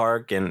throughout the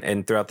park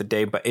and throughout the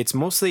day, but it's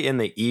mostly in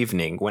the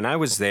evening. When I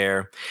was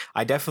there,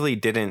 I definitely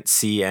didn't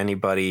see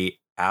anybody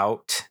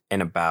out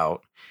and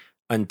about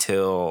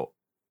until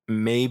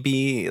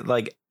maybe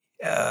like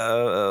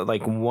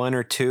 1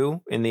 or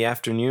 2 in the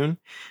afternoon.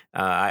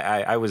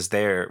 I was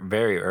there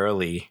very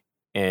early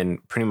and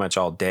pretty much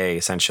all day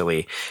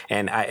essentially.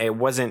 And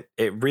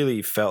it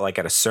really felt like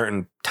at a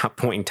certain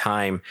point in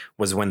time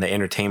was when the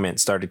entertainment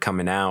started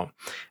coming out.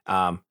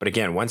 But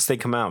again, once they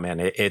come out, man,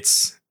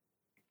 it's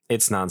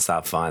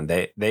nonstop fun.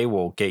 They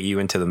will get you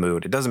into the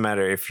mood. It doesn't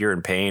matter if you're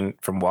in pain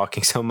from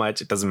walking so much.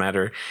 It doesn't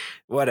matter,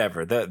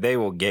 whatever. They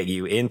will get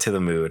you into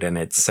the mood, and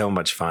it's so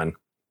much fun.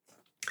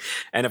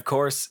 And of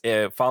course,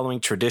 following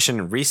tradition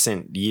in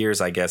recent years,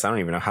 I guess, I don't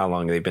even know how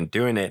long they've been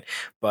doing it,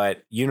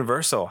 but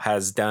Universal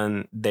has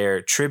done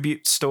their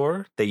tribute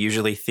store. They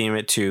usually theme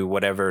it to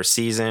whatever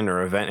season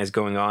or event is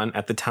going on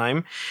at the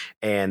time.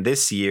 And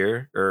this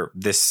year, or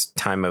this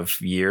time of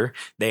year,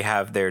 they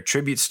have their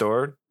tribute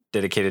store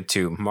dedicated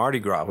to Mardi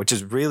Gras, which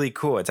is really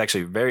cool. It's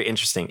actually very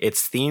interesting.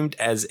 It's themed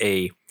as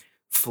a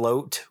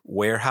float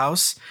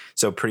warehouse,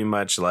 so pretty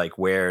much like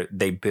where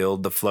they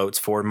build the floats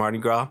for Mardi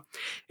Gras.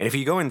 And if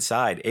you go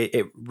inside,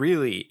 it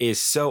really is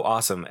so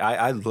awesome.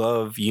 I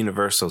love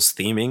Universal's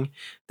theming.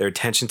 Their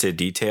attention to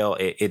detail,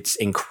 it's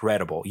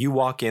incredible. You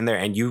walk in there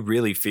and you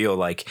really feel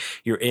like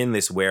you're in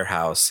this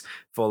warehouse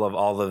full of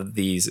all of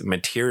these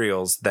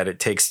materials that it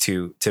takes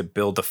to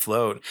build a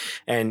float.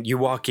 And you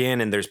walk in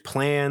and there's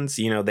plans.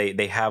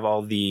 They have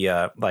all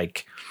the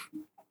like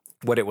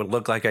what it would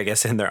look like, I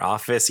guess, in their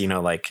office,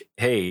 like,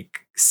 hey,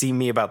 see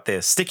me about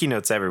this. Sticky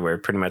notes everywhere,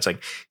 pretty much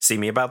like, see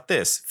me about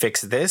this,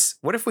 fix this.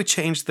 What if we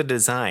change the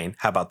design?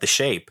 How about the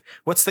shape?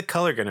 What's the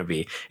color going to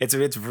be?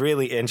 It's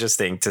really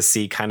interesting to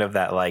see kind of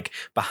that like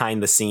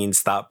behind the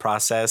scenes thought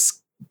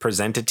process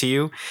presented to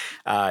you.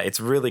 It's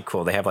really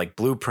cool. They have like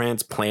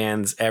blueprints,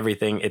 plans,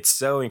 everything. It's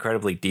so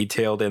incredibly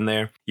detailed in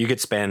there. You could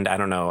spend, I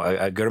don't know,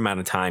 a good amount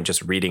of time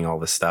just reading all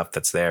the stuff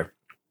that's there.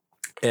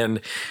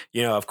 And,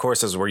 of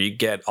course, is where you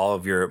get all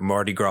of your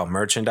Mardi Gras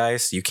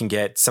merchandise. You can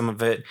get some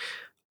of it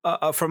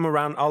from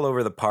around all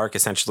over the park,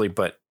 essentially,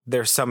 but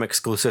there's some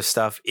exclusive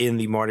stuff in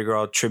the Mardi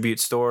Gras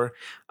tribute store.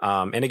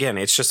 And again,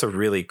 it's just a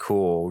really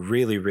cool,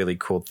 really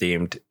cool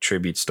themed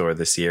tribute store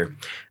this year.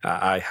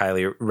 I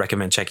highly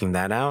recommend checking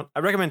that out. I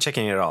recommend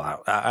checking it all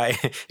out.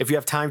 If you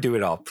have time, do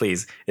it all,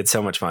 please. It's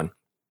so much fun.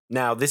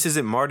 Now, this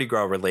isn't Mardi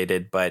Gras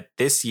related, but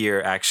this year,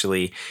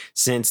 actually,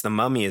 since the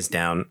Mummy is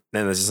down,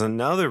 then this is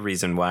another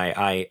reason why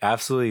I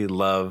absolutely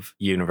love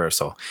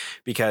Universal.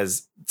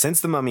 Because since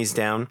the Mummy's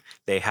down,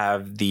 they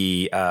have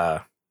the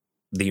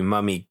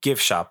Mummy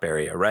gift shop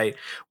area, right?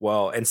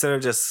 Well, instead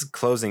of just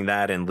closing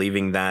that and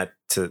leaving that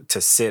to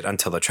sit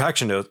until the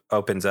attraction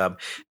opens up,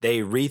 they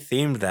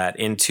rethemed that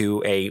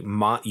into a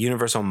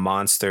Universal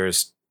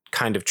Monsters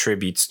kind of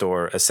tribute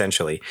store,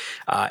 essentially.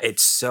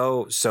 It's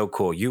so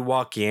cool. You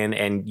walk in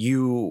and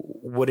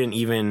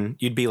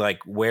you'd be like,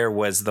 where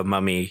was the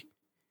Mummy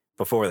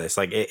before this?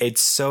 Like,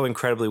 it's so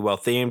incredibly well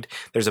themed.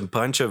 There's a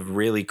bunch of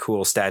really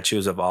cool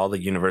statues of all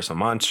the Universal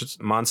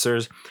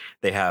monsters.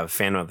 They have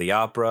Phantom of the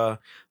Opera,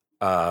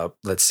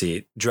 let's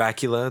see,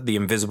 Dracula, the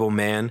Invisible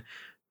Man,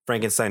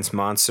 Frankenstein's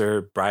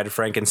monster, Bride of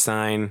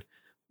Frankenstein,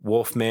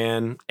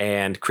 Wolfman,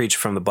 and Creature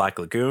from the Black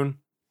Lagoon.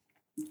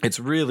 It's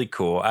really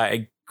cool.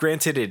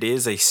 Granted, it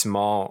is a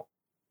small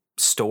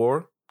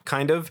store,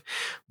 kind of,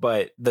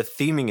 but the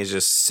theming is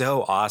just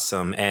so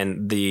awesome,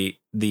 and the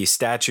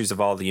statues of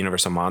all the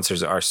Universal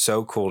monsters are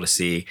so cool to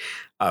see.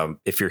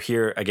 If you're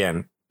here,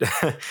 again,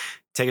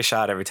 take a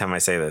shot every time I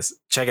say this.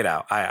 Check it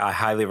out. I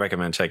highly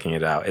recommend checking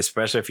it out,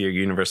 especially if you're a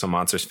Universal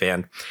Monsters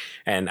fan.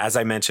 And as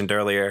I mentioned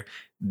earlier,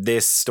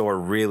 this store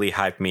really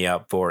hyped me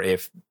up for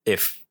if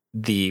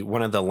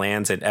one of the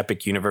lands in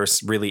Epic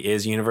Universe really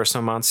is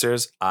Universal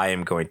Monsters, I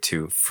am going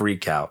to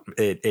freak out.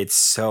 It's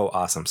so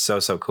awesome.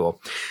 So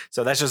cool.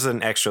 So that's just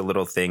an extra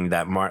little thing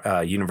that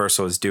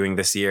Universal is doing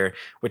this year,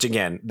 which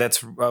again,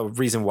 that's a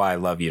reason why I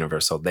love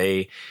Universal.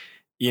 They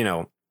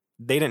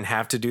didn't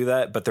have to do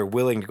that, but they're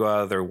willing to go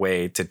out of their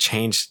way to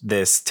change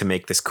this, to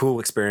make this cool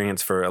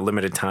experience for a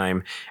limited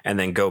time, and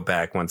then go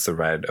back once the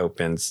ride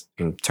opens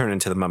and turn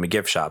into the Mummy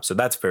gift shop. So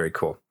that's very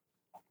cool.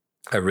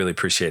 I really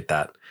appreciate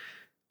that.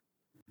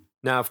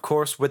 Now, of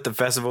course, with the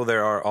festival,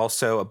 there are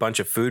also a bunch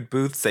of food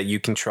booths that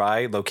you can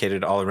try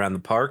located all around the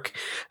park.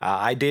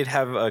 I did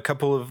have a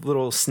couple of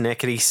little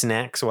snackety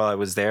snacks while I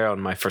was there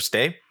on my first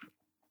day.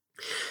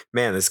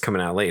 Man, this is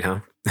coming out late, huh?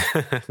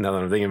 Now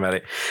that I'm thinking about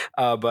it.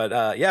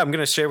 Yeah, I'm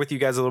going to share with you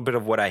guys a little bit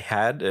of what I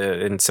had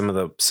in some of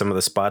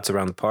the spots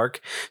around the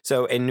park.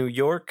 So in New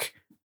York,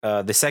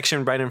 the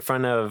section right in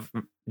front of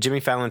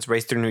Jimmy Fallon's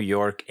Race Through New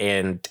York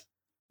and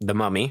the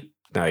Mummy,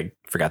 I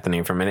forgot the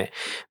name for a minute.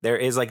 There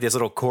is like this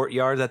little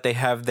courtyard that they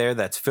have there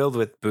that's filled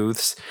with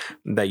booths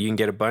that you can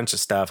get a bunch of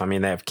stuff. I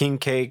mean, they have king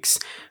cakes,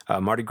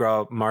 Mardi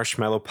Gras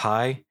marshmallow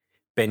pie,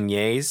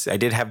 beignets. I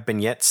did have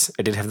beignets.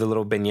 I did have the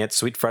little beignets,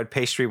 sweet fried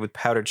pastry with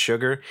powdered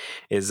sugar.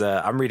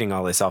 I'm reading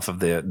all this off of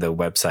the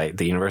website,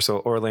 the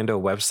Universal Orlando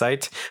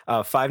website.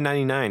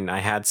 $5.99. I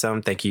had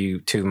some. Thank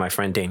you to my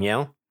friend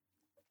Danielle.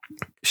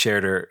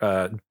 Shared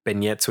her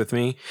beignets with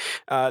me.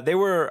 They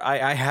were,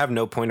 I have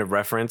no point of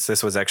reference.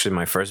 This was actually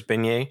my first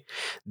beignet.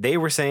 They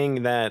were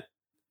saying that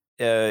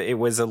it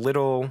was a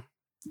little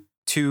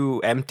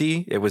too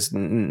empty. There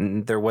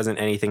wasn't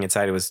anything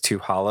inside. It was too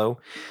hollow.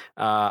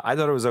 I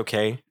thought it was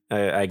okay.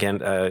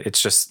 Again,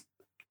 it's just,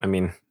 I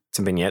mean, it's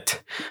a beignet.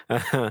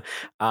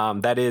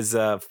 That is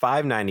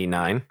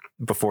 $5.99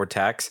 before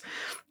tax.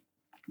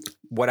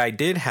 What I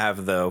did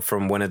have, though,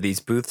 from one of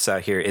these booths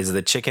out here is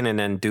the chicken and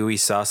andouille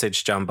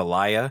sausage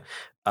jambalaya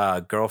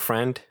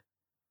girlfriend.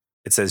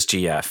 It says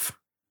GF.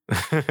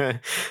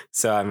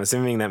 So I'm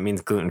assuming that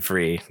means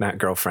gluten-free, not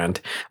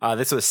girlfriend.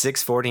 This was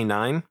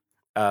 $6.49.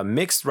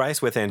 Mixed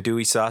rice with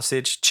andouille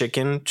sausage,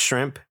 chicken,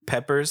 shrimp,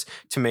 peppers,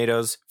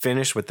 tomatoes,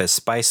 finished with a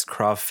spiced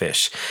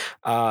crawfish.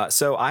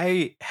 So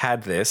I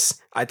had this.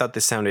 I thought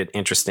this sounded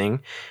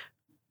interesting.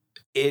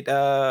 It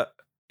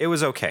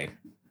was okay.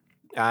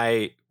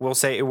 I will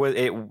say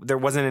there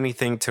wasn't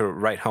anything to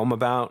write home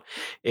about.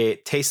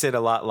 It tasted a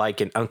lot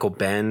like an Uncle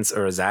Ben's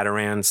or a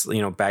Zataran's,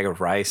 bag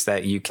of rice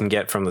that you can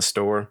get from the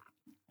store.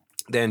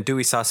 The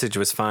andouille sausage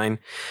was fine.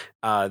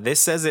 This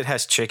says it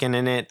has chicken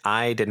in it.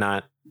 I did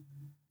not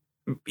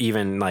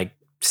even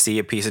see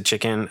a piece of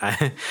chicken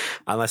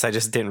unless I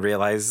just didn't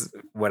realize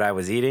what I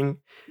was eating.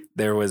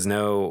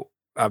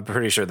 I'm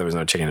pretty sure there was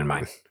no chicken in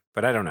mine,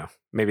 but I don't know.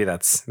 Maybe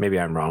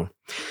I'm wrong.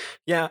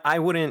 Yeah, I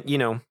wouldn't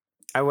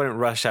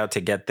rush out to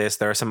get this.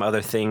 There are some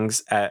other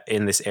things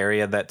in this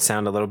area that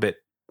sound a little bit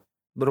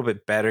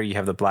better. You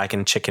have the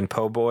blackened chicken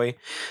po' boy,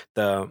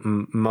 the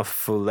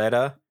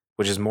muffuletta,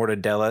 which is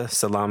mortadella,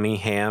 salami,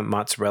 ham,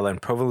 mozzarella,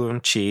 and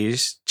provolone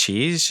cheese,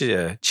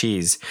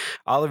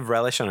 olive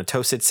relish on a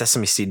toasted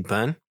sesame seed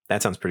bun.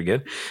 That sounds pretty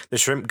good. The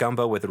shrimp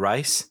gumbo with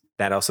rice.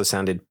 That also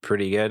sounded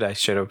pretty good.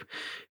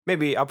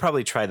 I'll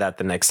probably try that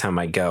the next time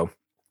I go.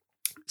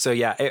 So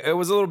yeah, it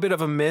was a little bit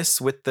of a miss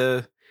with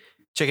the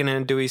chicken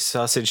and andouille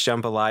sausage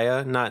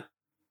jambalaya. Not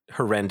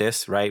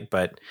horrendous, right?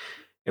 But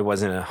it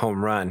wasn't a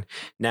home run.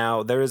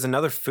 Now, there is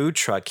another food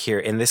truck here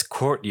in this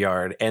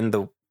courtyard. And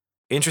the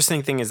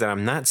interesting thing is that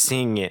I'm not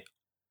seeing it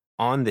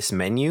on this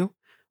menu,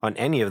 on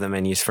any of the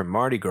menus for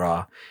Mardi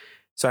Gras.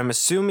 So I'm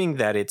assuming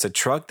that it's a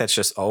truck that's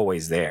just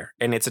always there.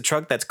 And it's a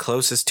truck that's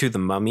closest to the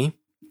mummy.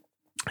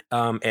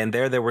 And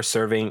there they were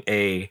serving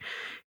a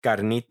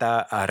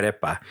carnita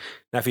arepa.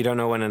 Now, if you don't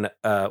know what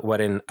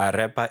an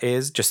arepa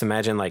is, just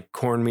imagine like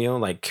cornmeal,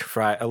 like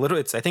fry a little.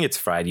 I think it's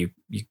fried. You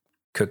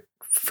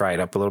fry it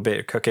up a little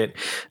bit, cook it.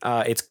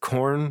 It's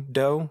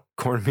cornmeal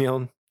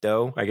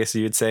dough, I guess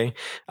you would say.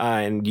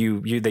 And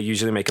they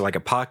usually make like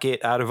a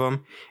pocket out of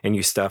them, and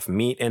you stuff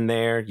meat in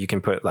there. You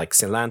can put like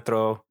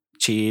cilantro,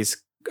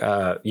 cheese,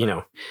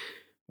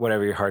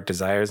 whatever your heart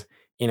desires.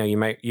 You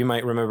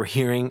might remember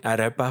hearing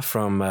arepa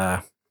from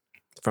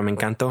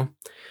Encanto.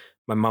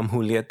 My mom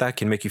Julieta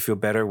can make you feel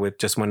better with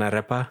just one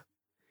arepa.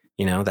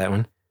 You know that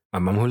one. My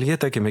mom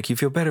Julieta can make you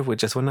feel better with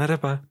just one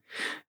arepa.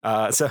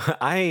 So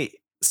I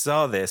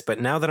saw this, but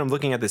now that I'm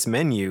looking at this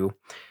menu,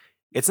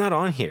 it's not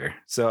on here.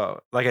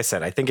 So like I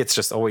said, I think it's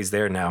just always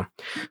there now.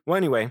 Well,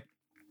 anyway,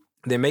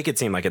 they make it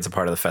seem like it's a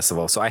part of the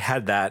festival. So I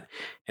had that,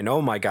 and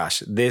oh my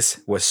gosh,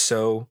 this was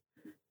so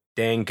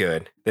dang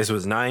good. This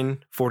was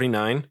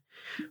 $9.49.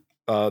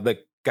 The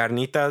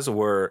carnitas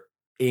were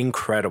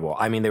incredible.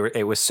 I mean,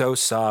 it was so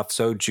soft,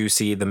 so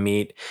juicy. The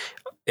meat,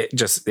 it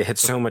had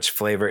so much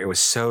flavor. It was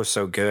so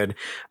good.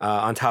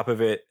 On top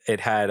of it,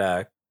 it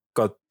had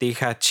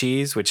cotija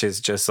cheese, which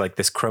is just like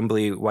this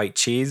crumbly white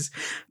cheese,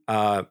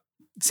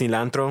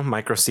 cilantro,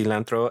 micro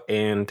cilantro,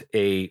 and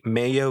a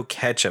mayo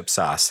ketchup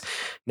sauce.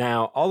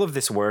 Now, all of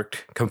this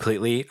worked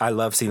completely. I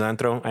love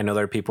cilantro. I know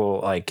there are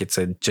people like it's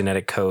a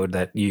genetic code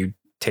that you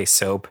taste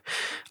soap.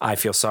 I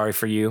feel sorry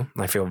for you.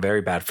 I feel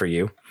very bad for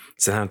you.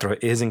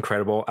 Cilantro is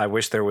incredible. I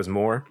wish there was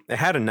more. It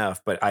had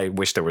enough, but I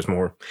wish there was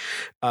more.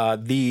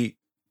 The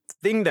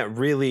thing that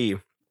really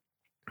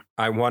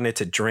I wanted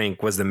to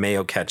drink was the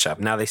mayo ketchup.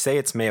 Now, they say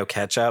it's mayo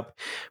ketchup,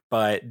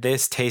 but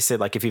this tasted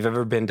like, if you've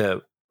ever been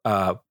to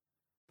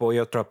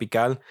Pollo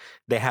Tropical,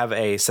 they have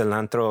a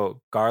cilantro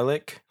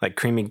garlic, like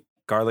creamy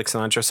garlic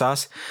cilantro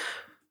sauce.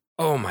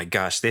 Oh my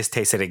gosh, this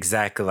tasted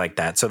exactly like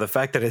that. So the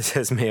fact that it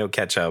says mayo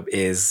ketchup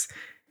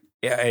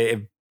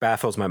it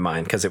baffles my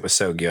mind because it was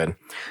so good.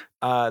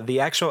 The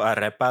actual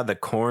arepa, the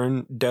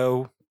corn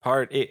dough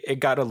part, it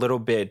got a little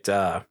bit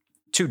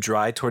too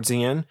dry towards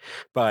the end,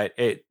 but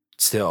it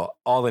still,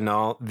 all in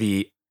all,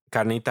 the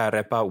carnita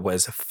arepa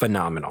was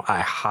phenomenal. I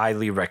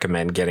highly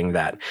recommend getting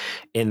that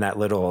in that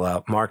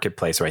little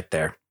marketplace right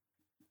there.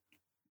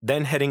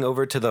 Then heading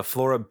over to the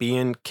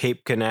Floribian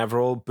Cape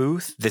Canaveral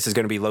booth. This is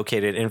going to be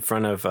located in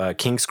front of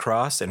King's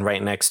Cross and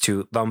right next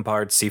to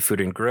Lombard Seafood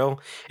and Grill.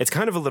 It's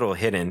kind of a little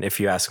hidden, if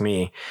you ask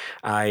me.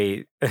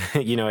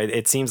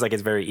 It seems like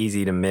it's very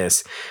easy to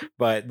miss,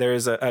 but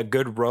there's a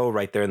good row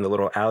right there in the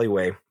little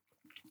alleyway.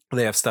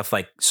 They have stuff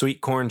like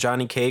sweet corn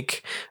Johnny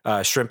cake,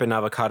 shrimp and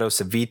avocado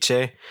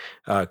ceviche,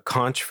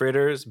 conch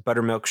fritters,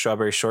 buttermilk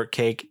strawberry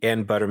shortcake,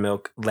 and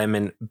buttermilk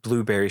lemon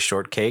blueberry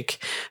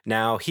shortcake.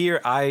 Now,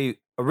 here I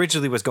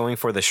originally was going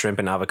for the shrimp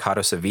and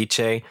avocado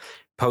ceviche,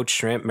 poached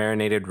shrimp,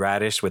 marinated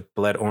radish with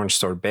blood orange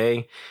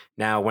sorbet.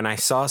 Now, when I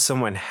saw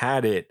someone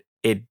had it,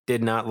 it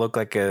did not look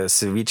like a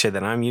ceviche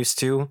that I'm used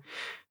to.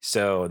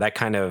 So that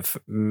kind of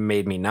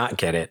made me not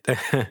get it.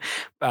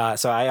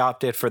 So I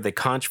opted for the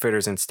conch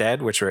fritters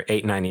instead, which were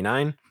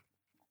 $8.99.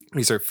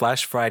 These are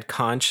flash fried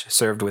conch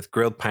served with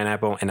grilled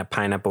pineapple and a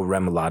pineapple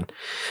remoulade.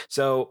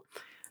 So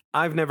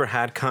I've never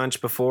had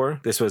conch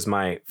before. This was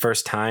my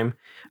first time.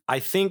 I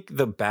think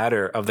the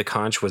batter of the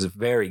conch was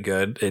very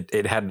good.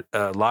 It had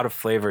a lot of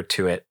flavor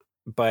to it,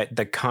 but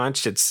the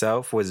conch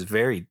itself was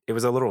it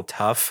was a little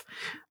tough.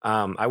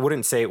 I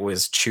wouldn't say it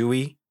was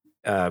chewy,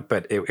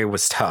 but it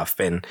was tough.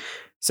 And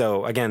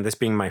so again, this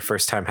being my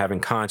first time having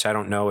conch, I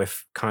don't know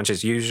if conch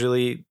is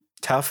usually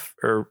tough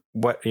or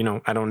what,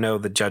 I don't know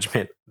the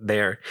judgment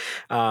there.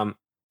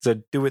 So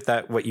do with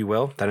that what you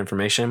will, that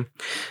information.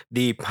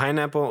 The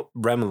pineapple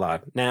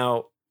remoulade.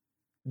 Now,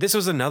 this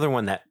was another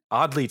one that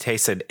oddly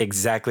tasted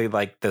exactly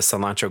like the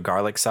cilantro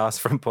garlic sauce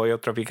from Pollo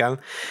Tropical.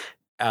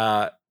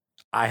 I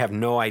have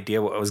no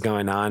idea what was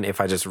going on,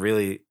 if I just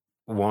really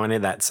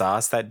wanted that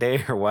sauce that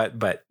day or what,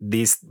 but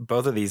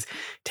both of these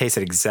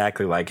tasted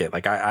exactly like it.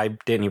 Like I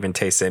didn't even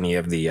taste any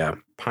of the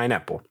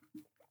pineapple,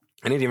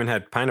 and it even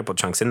had pineapple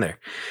chunks in there.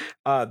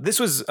 This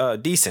was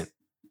decent.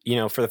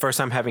 For the first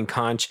time having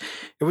conch,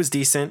 it was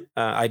decent.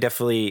 I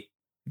definitely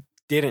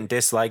didn't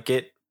dislike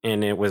it,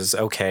 and it was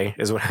okay,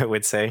 is what I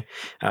would say.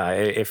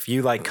 If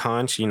you like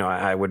conch,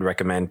 I would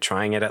recommend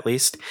trying it at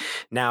least.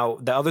 Now,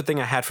 the other thing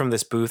I had from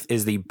this booth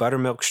is the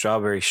buttermilk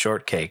strawberry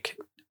shortcake.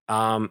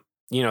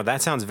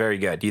 That sounds very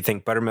good. You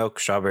think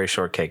buttermilk strawberry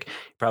shortcake,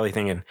 you're probably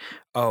thinking,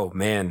 oh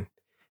man,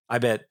 I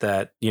bet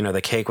that,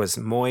 the cake was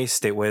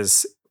moist. It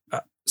was,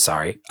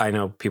 sorry, I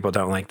know people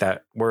don't like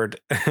that word.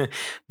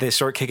 The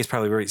shortcake is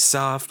probably very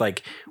soft,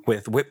 like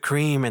with whipped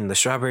cream and the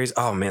strawberries.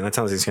 Oh man, that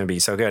sounds like it's going to be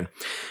so good.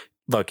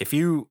 Look, if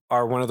you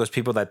are one of those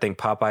people that think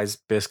Popeye's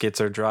biscuits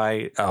are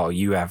dry, oh,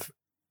 you have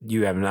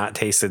not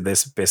tasted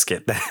this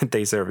biscuit that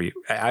they serve you.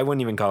 I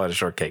wouldn't even call it a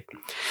shortcake.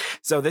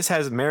 So this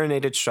has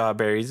marinated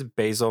strawberries,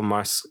 basil,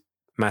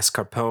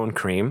 mascarpone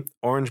cream,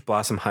 orange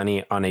blossom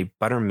honey on a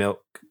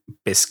buttermilk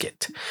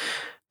biscuit.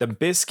 The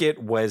biscuit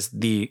was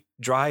the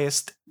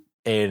driest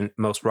and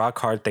most rock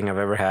hard thing I've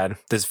ever had.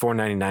 This is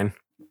 $4.99.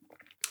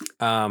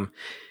 It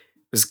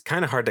was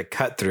kind of hard to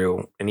cut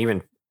through and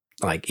even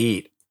like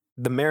eat.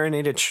 The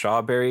marinated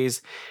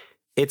strawberries,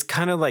 it's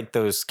kind of like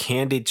those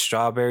candied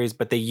strawberries,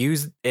 but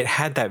it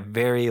had that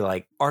very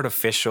like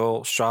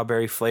artificial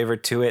strawberry flavor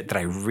to it that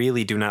I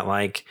really do not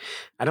like.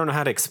 I don't know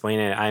how to explain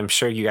it. I'm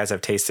sure you guys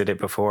have tasted it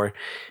before.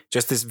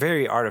 Just this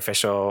very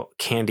artificial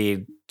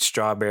candied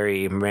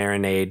strawberry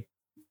marinade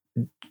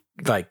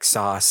like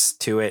sauce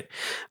to it.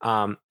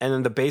 And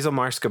then the basil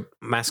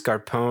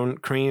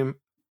mascarpone cream,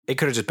 it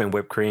could have just been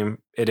whipped cream.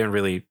 It didn't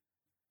really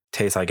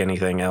taste like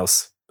anything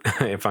else,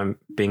 if I'm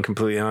being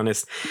completely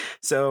honest.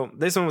 So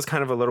this one was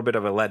kind of a little bit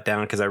of a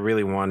letdown because I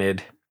really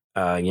wanted,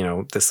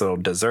 this little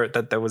dessert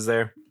that was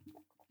there.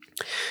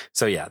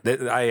 So yeah,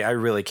 I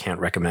really can't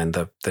recommend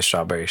the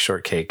strawberry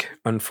shortcake,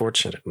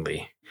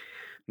 unfortunately.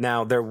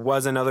 Now there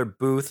was another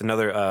booth,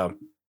 another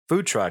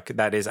food truck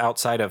that is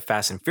outside of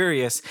Fast and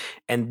Furious,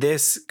 and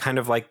this kind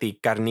of like the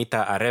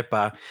carnita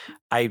arepa,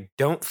 I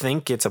don't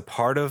think it's a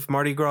part of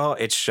Mardi Gras.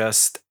 It's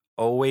just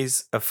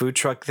always a food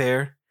truck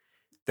there.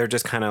 They're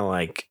just kind of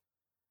like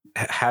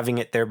having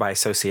it there by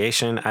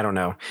association. I don't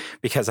know,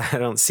 because I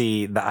don't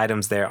see the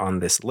items there on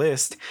this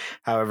list.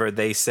 However,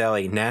 they sell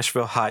a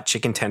Nashville hot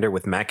chicken tender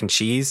with mac and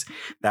cheese.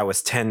 That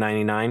was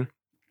 $10.99.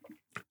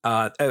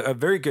 A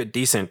very good,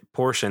 decent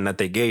portion that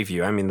they gave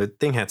you. I mean, the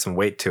thing had some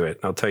weight to it,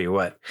 I'll tell you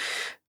what.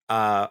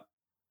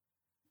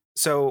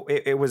 So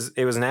it was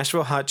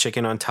Nashville hot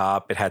chicken on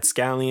top. It had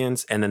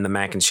scallions and then the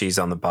mac and cheese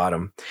on the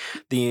bottom.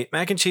 The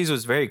mac and cheese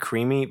was very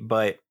creamy,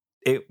 but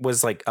it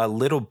was like a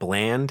little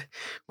bland.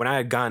 When I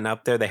had gotten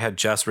up there, they had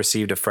just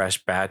received a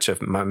fresh batch of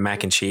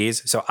mac and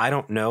cheese. So I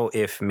don't know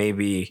if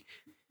maybe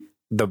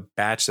the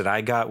batch that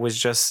I got was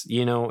just,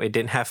 it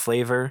didn't have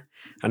flavor,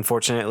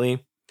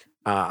 unfortunately.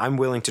 I'm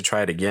willing to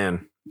try it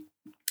again.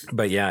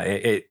 But yeah,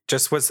 it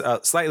just was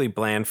slightly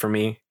bland for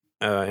me.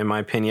 In my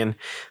opinion.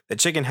 The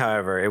chicken,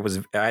 however,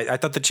 I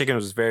thought the chicken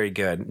was very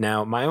good.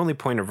 Now, my only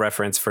point of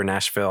reference for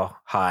Nashville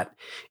hot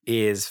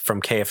is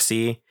from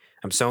KFC.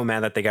 I'm so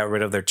mad that they got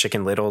rid of their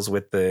chicken littles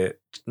with the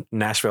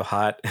Nashville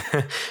hot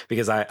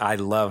because I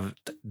love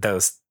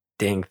those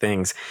dang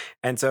things.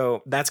 And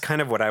so that's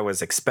kind of what I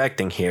was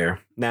expecting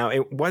here. Now,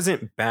 it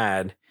wasn't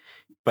bad,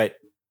 but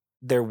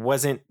there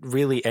wasn't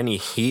really any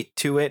heat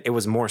to it. It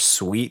was more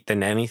sweet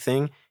than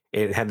anything.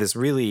 It had this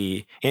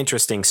really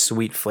interesting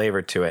sweet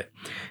flavor to it.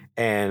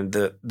 And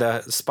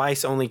the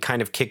spice only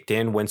kind of kicked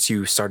in once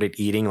you started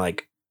eating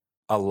like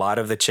a lot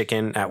of the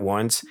chicken at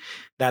once.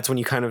 That's when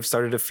you kind of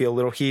started to feel a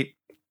little heat.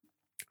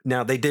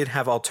 Now, they did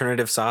have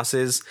alternative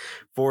sauces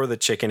for the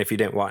chicken if you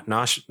didn't want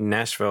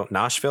Nashville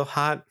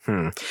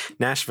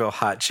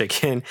hot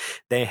chicken.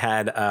 They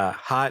had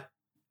hot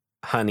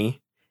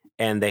honey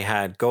and they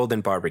had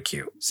golden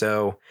barbecue.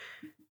 So,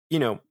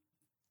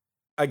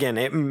 again,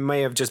 it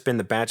may have just been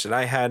the batch that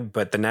I had,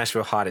 but the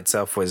Nashville hot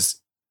itself was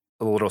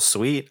a little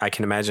sweet. I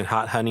can imagine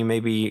hot honey may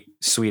be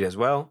sweet as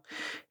well,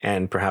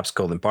 and perhaps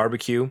golden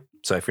barbecue.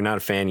 So if you're not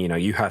a fan,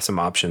 you have some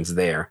options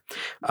there.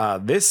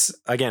 This,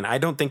 again, I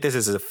don't think this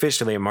is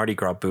officially a Mardi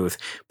Gras booth,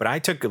 but I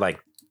took like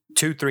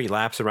 2-3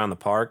 laps around the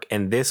park,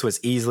 and this was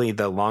easily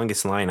the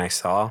longest line I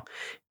saw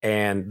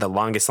and the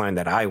longest line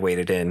that I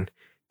waited in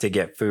to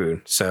get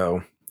food.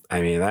 So,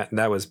 I mean,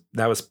 that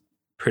was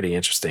pretty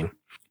interesting.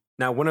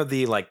 Now, one of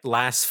the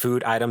last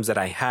food items that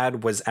I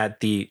had was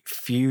at the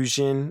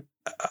Fusion.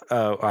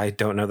 I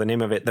don't know the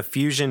name of it. The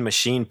Fusion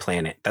Machine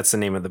Planet. That's the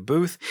name of the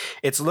booth.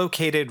 It's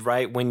located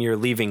right when you're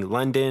leaving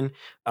London.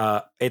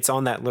 It's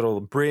on that little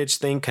bridge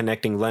thing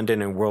connecting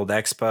London and World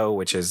Expo,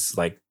 which is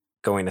like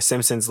going to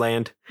Simpsons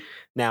Land.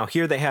 Now,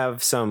 here they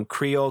have some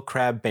Creole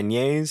crab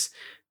beignets.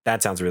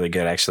 That sounds really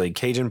good, actually.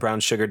 Cajun brown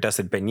sugar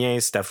dusted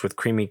beignets stuffed with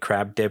creamy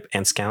crab dip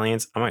and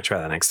scallions. I might try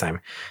that next time.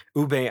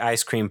 Ube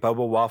ice cream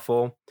bubble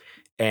waffle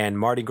and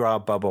Mardi Gras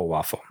bubble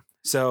waffle.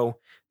 So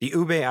the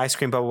ube ice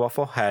cream bubble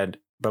waffle had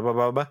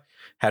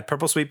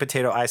purple sweet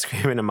potato ice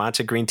cream and a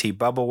matcha green tea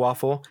bubble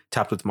waffle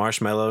topped with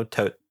marshmallow,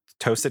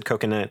 toasted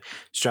coconut,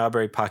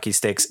 strawberry Pocky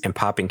sticks, and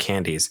popping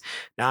candies.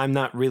 Now, I'm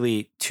not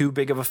really too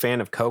big of a fan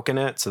of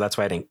coconut, so that's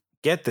why I didn't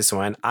get this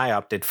one. I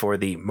opted for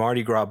the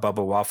Mardi Gras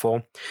bubble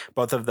waffle.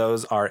 Both of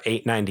those are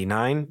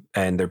 $8.99,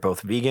 and they're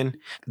both vegan.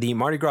 The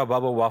Mardi Gras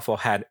bubble waffle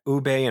had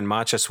ube and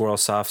matcha swirl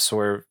soft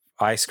serve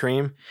ice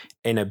cream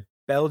and a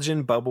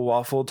Belgian bubble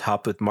waffle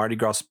topped with Mardi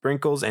Gras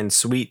sprinkles and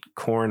sweet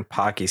corn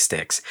Pocky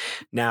sticks.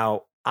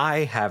 Now, I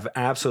have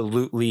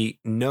absolutely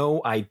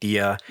no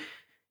idea.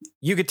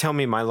 You could tell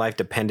me my life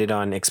depended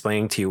on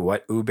explaining to you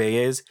what ube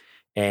is,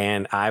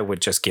 and I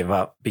would just give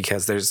up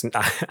because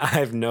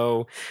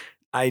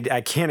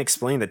I can't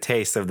explain the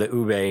taste of the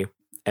ube.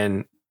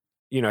 And,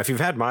 if you've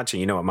had matcha,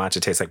 you know what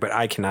matcha tastes like, but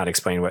I cannot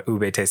explain what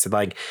ube tasted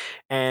like.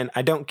 And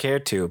I don't care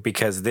to,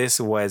 because this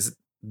was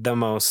the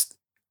most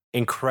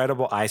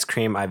incredible ice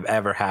cream I've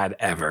ever had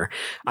ever.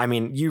 I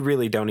mean, you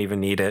really don't even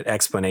need an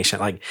explanation.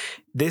 Like,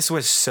 this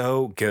was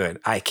so good.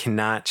 I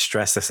cannot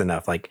stress this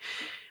enough. Like,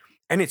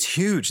 and it's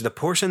huge. The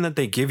portion that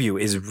they give you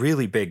is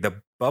really big.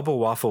 The bubble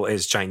waffle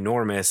is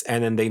ginormous.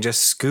 And then they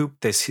just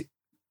scoop this.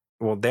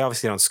 Well, they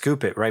obviously don't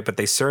scoop it, right? But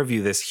they serve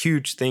you this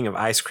huge thing of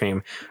ice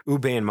cream,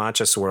 ube and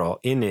matcha swirl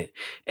in it.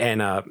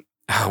 And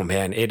oh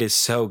man, it is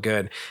so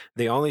good.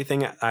 The only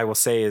thing I will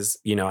say is,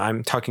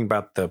 I'm talking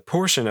about the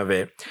portion of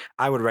it.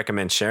 I would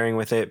recommend sharing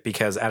with it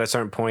because at a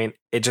certain point,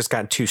 it just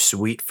got too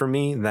sweet for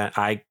me that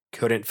I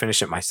couldn't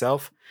finish it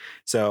myself.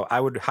 So I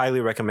would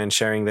highly recommend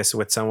sharing this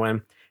with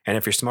someone. And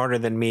if you're smarter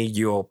than me,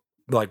 you'll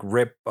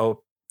rip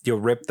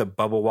the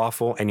bubble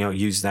waffle and you'll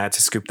use that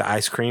to scoop the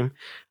ice cream.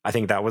 I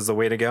think that was the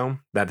way to go.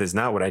 That is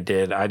not what I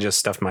did. I just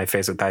stuffed my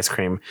face with ice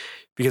cream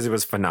because it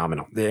was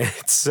phenomenal.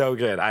 It's so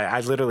good. I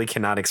literally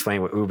cannot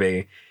explain what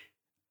ube,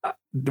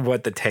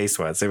 what the taste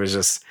was. It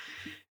was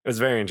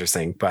very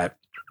interesting, but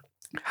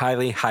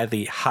highly,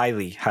 highly,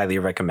 highly, highly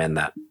recommend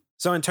that.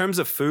 So in terms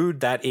of food,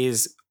 that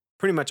is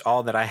pretty much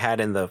all that I had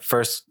in the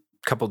first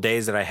couple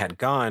days that I had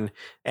gone.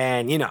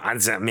 And,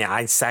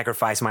 I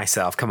sacrificed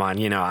myself. Come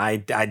on, I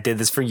did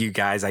this for you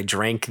guys. I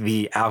drank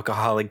the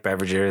alcoholic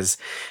beverages.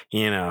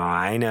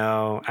 I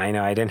know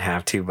I didn't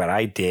have to, but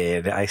I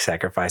did. I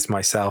sacrificed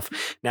myself.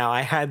 Now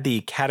I had the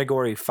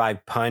category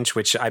 5 punch,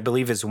 which I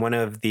believe is one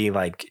of the,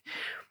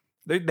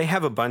 they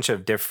have a bunch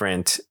of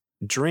different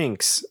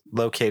drinks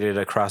located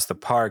across the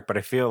park, but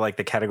I feel like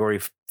the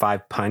category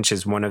 5 punch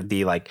is one of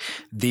the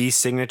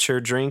signature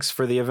drinks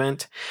for the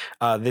event.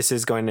 This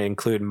is going to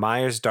include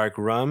Myers Dark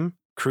Rum,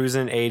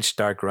 Cruisin' Aged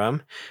Dark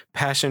Rum,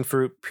 Passion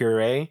Fruit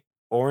Puree,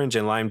 orange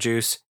and lime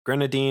juice,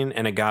 grenadine,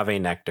 and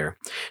agave nectar.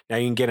 Now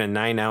you can get a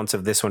 9 ounce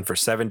of this one for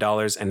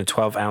 $7 and a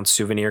 12 ounce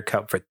souvenir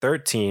cup for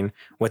 $13,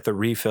 with the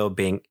refill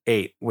being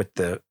 $8 with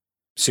the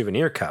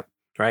souvenir cup,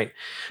 right?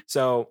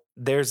 So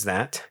there's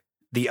that.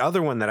 The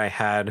other one that I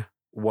had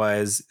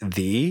was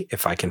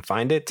if I can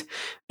find it,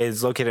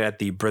 is located at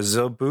the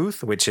Brazil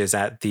booth, which is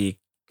at the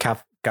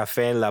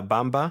Café La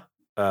Bamba,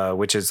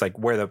 which is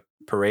where the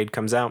parade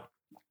comes out.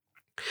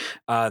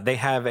 They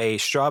have a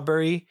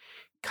strawberry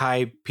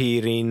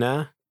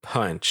caipirinha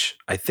punch.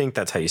 I think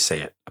that's how you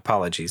say it.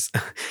 Apologies.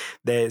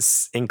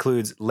 This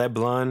includes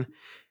Leblon,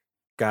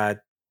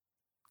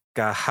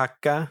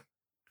 Gajaca,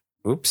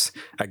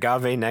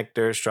 agave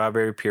nectar,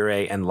 strawberry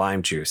puree, and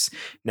lime juice.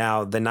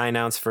 Now, the 9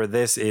 ounce for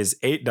this is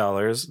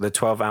 $8. The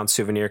 12 ounce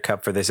souvenir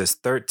cup for this is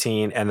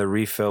 $13, and the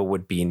refill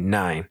would be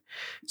 $9.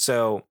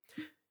 So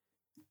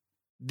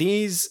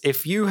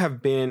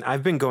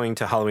I've been going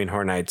to Halloween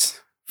Horror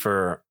Nights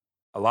for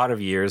a lot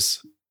of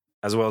years,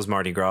 as well as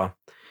Mardi Gras.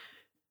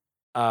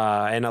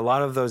 And a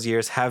lot of those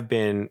years have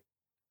been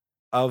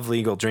of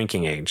legal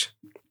drinking age.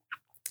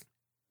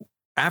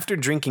 After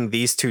drinking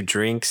these 2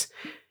 drinks,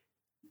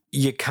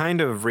 you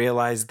kind of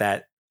realize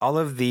that all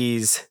of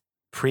these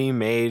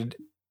pre-made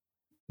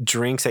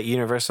drinks at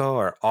Universal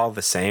are all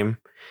the same.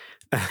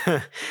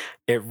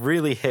 It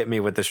really hit me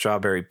with the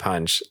strawberry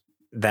punch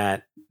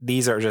that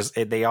these are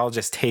they all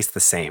just taste the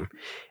same.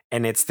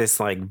 And it's this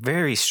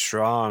very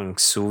strong,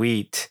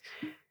 sweet,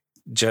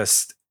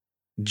 just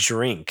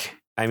drink.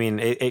 I mean,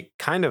 it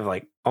kind of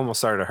almost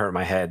started to hurt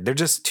my head. They're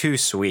just too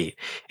sweet.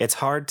 It's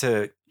hard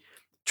to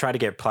try to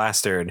get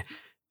plastered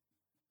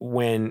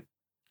when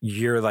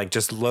you're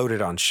just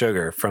loaded on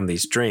sugar from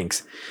these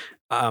drinks.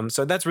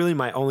 So that's really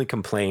my only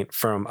complaint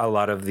from a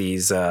lot of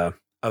these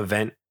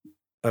event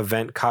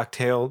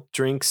cocktail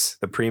drinks,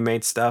 the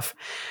pre-made stuff.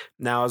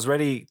 Now I was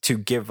ready to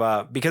give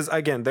up because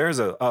again, there's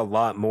a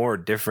lot more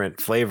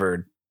different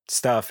flavored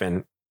stuff,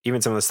 and even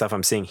some of the stuff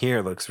I'm seeing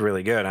here looks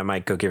really good. I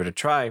might go give it a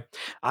try.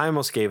 I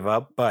almost gave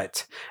up,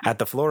 but at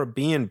the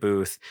Floribian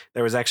booth,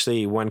 there was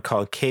actually one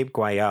called Cape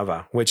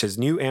Guayaba, which is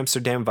New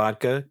Amsterdam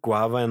vodka,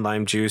 guava and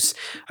lime juice,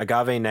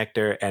 agave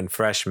nectar, and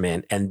fresh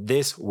mint. And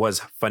this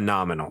was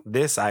phenomenal.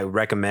 This I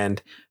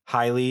recommend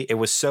highly. It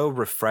was so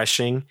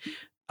refreshing.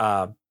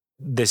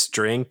 This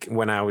drink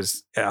when I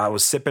was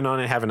sipping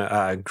on it, having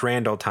a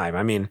grand old time.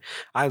 I mean,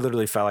 I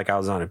literally felt like I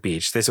was on a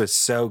beach. This was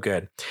so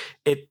good.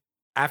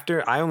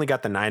 After I only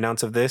got the 9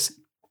 ounce of this,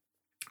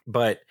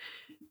 but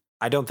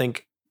I don't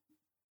think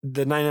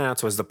the 9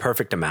 ounce was the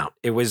perfect amount.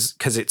 It was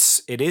because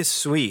it is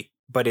sweet,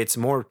 but it's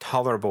more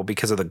tolerable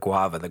because of the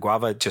guava. The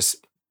guava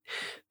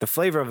the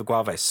flavor of the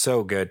guava is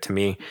so good to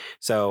me.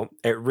 So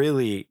it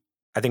really,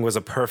 I think, was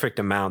a perfect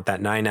amount,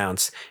 that 9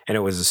 ounce, and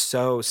it was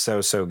so,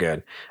 so, so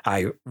good.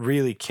 I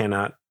really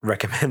cannot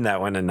recommend that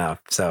one enough.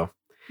 So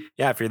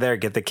yeah, if you're there,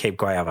 get the Cape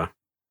Guayaba.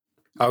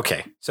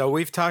 Okay, so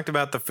we've talked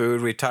about the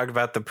food, we've talked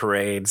about the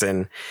parades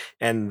and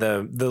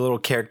the little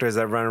characters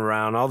that run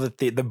around, all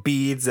the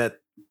beads that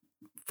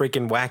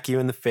freaking whack you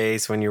in the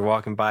face when you're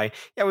walking by.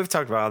 Yeah, we've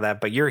talked about all that,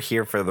 but you're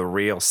here for the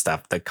real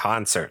stuff, the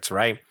concerts,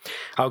 right?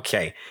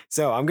 Okay,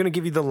 so I'm going to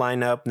give you the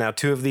lineup. Now,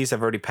 2 of these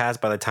have already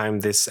passed by the time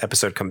this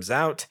episode comes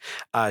out.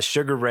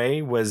 Sugar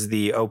Ray was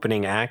the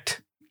opening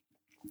act.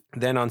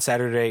 Then on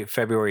Saturday,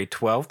 February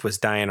 12th was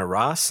Diana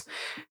Ross.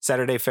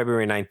 Saturday,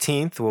 February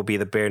 19th will be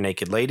the Bare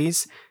Naked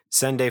Ladies.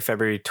 Sunday,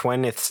 February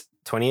 20th,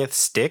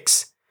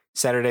 Styx.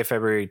 Saturday,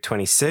 February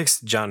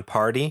 26th, John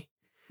Party.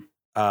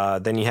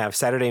 Then you have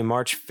Saturday,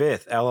 March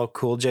 5th, LL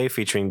Cool J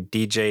featuring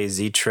DJ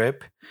Z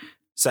Trip.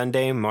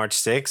 Sunday, March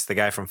 6th, the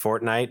guy from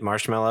Fortnite,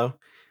 Marshmello.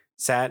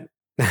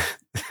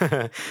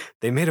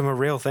 They made him a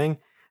real thing.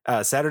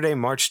 Saturday,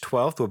 March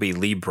 12th will be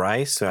Lee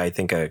Brice, I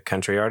think a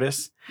country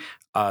artist.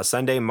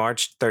 Sunday,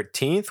 March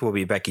 13th will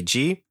be Becky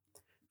G.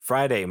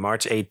 Friday,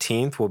 March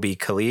 18th will be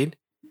Khalid.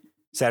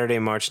 Saturday,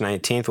 March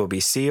 19th will be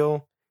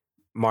Seal.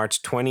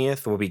 March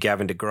 20th will be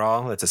Gavin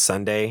DeGraw. That's a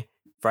Sunday.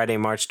 Friday,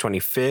 March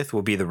 25th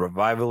will be The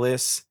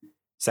Revivalists.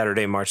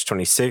 Saturday, March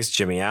 26th,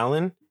 Jimmy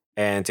Allen.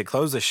 And to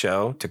close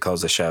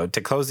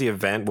the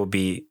event will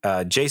be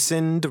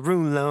Jason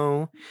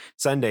Derulo.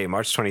 Sunday,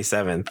 March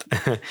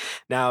 27th.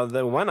 Now,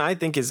 the one I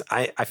think is,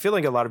 I feel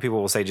like a lot of people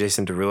will say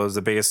Jason Derulo is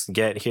the biggest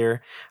get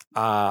here.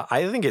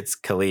 I think it's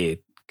Khalid.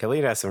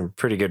 Khalid has some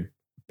pretty good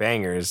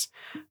bangers.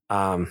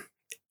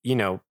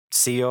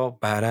 Seal.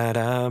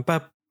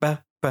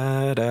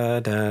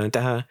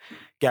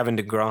 Gavin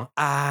DeGraw.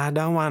 I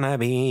don't want to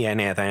be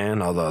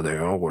anything other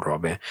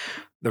than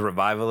The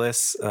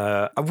Revivalists.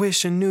 I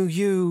wish I knew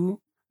you.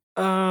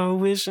 I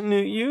wish I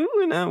knew you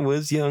when I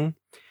was young.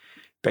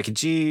 Becky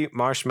G,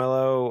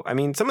 Marshmello. I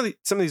mean, some of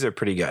these are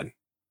pretty good.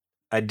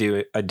 I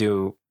do. I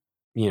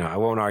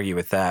won't argue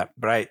with that.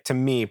 But to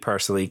me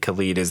personally,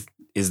 Khalid is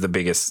the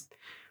biggest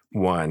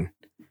one.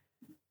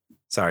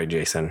 Sorry,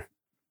 Jason.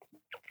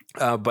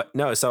 But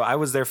no, so I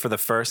was there for the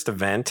first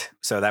event.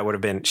 So that would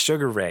have been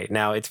Sugar Ray.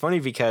 Now, it's funny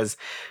because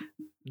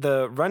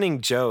the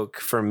running joke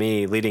for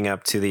me leading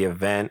up to the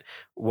event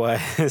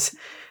was,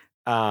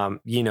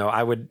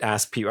 I would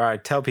ask people, or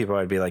I'd tell people,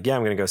 I'd be like, yeah,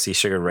 I'm going to go see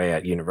Sugar Ray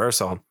at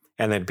Universal.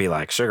 And they'd be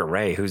like, Sugar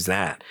Ray, who's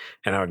that?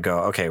 And I would go,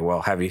 okay,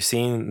 well, have you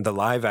seen the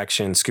live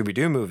action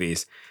Scooby-Doo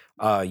movies?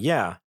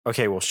 Yeah.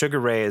 Okay, well, Sugar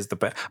Ray is the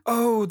band.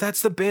 Oh,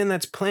 that's the band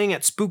that's playing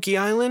at Spooky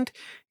Island?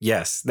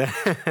 Yes,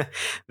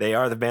 they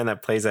are the band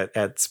that plays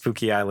at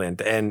Spooky Island.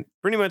 And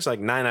pretty much like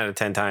 9 out of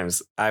 10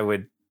 times, I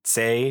would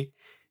say,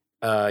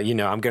 I'm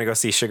going to go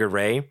see Sugar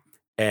Ray.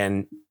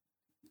 And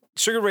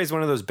Sugar Ray is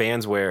one of those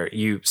bands where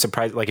you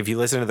surprise, like if you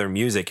listen to their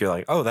music, you're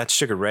like, oh, that's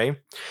Sugar Ray.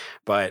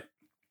 But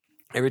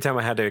every time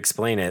I had to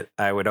explain it,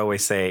 I would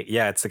always say,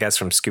 yeah, it's the guys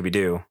from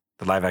Scooby-Doo,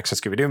 the live action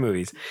Scooby-Doo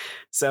movies.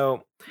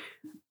 So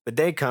the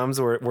day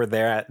comes, we're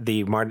there at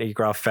the Mardi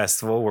Gras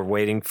festival. We're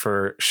waiting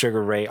for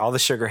Sugar Ray. All the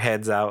sugar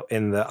heads out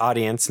in the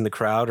audience, in the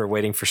crowd, are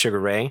waiting for Sugar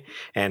Ray.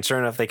 And sure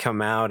enough, they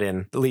come out,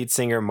 and the lead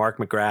singer, Mark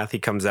McGrath, he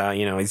comes out.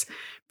 He's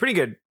pretty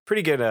good,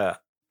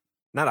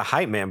 not a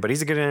hype man, but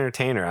he's a good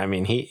entertainer. I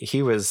mean,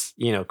 he was,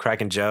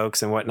 cracking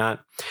jokes and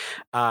whatnot.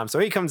 So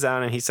he comes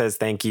out and he says,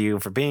 thank you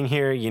for being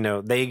here.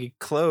 They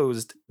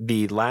closed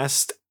the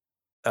last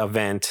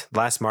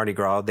Mardi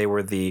Gras. They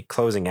were the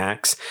closing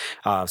acts.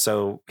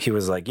 So he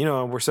was like,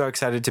 we're so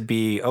excited to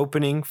be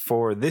opening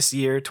for this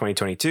year,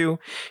 2022.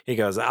 He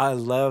goes, I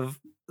love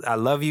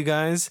you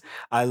guys.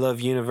 I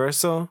love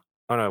Universal.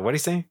 Oh no, what did he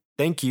say?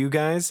 Thank you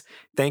guys.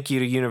 Thank you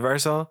to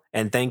Universal,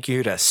 and thank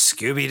you to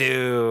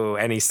Scooby-Doo.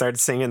 And he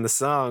starts singing the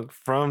song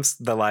from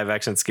the live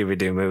action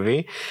Scooby-Doo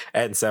movie.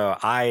 And so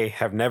I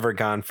have never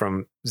gone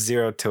from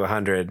 0 to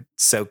 100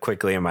 so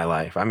quickly in my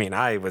life. I mean,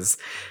 I was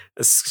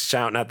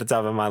shouting at the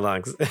top of my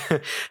lungs.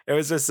 It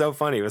was just so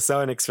funny. It was so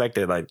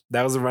unexpected. Like,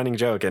 that was a running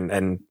joke.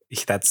 And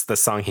that's the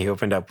song he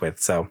opened up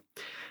with. So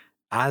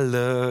I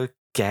look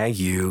at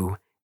you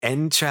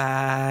and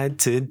try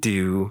to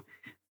do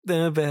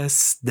the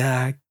best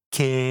I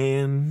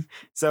can.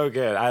 So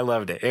good. I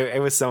loved it. It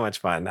was so much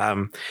fun.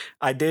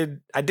 I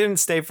didn't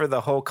stay for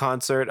the whole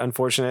concert,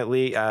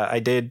 unfortunately. I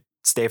did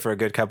stay for a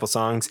good couple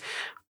songs.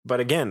 But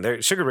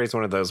again, Sugar Ray's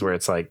one of those where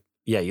it's like,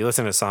 yeah, you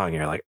listen to a song and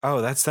you're like,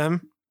 oh, that's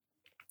them.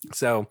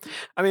 So,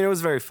 I mean, it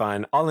was very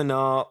fun. All in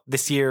all,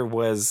 this year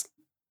was,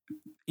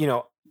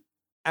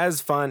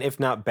 as fun, if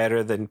not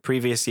better than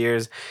previous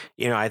years.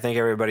 I think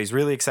everybody's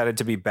really excited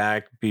to be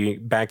back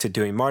to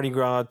doing Mardi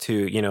Gras,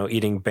 to,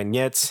 eating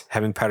beignets,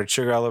 having powdered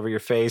sugar all over your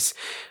face,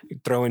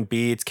 throwing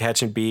beads,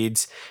 catching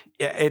beads.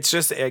 Yeah, it's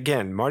just,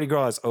 again, Mardi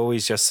Gras is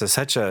always just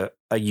such a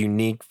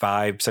unique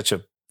vibe, such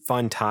a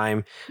fun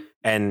time.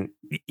 And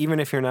even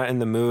if you're not in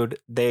the mood,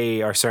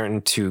 they are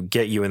certain to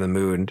get you in the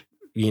mood.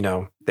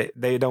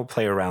 They don't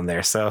play around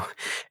there. So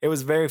it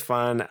was very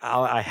fun.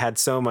 I had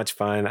so much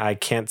fun. I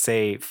can't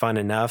say fun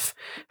enough.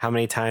 How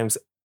many times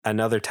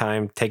another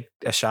time take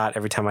a shot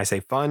every time I say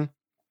fun.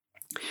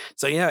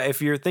 So yeah,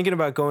 if you're thinking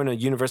about going to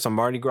Universal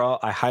Mardi Gras,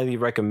 I highly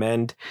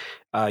recommend,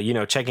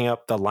 checking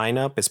up the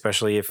lineup,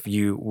 especially if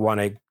you want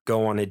to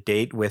go on a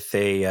date with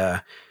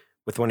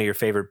with one of your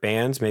favorite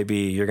bands. Maybe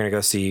you're going to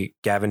go see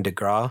Gavin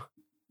DeGraw.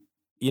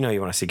 You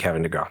want to see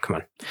Gavin DeGraw.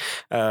 Come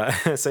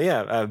on. So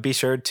yeah, be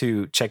sure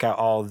to check out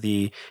all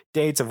the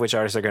dates of which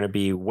artists are going to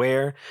be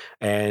where,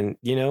 and,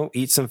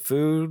 eat some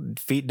food.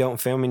 Feet don't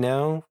fail me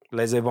now.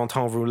 Laissez bon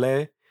temps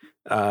rouler.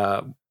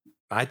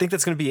 I think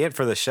that's going to be it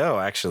for the show,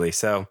 actually.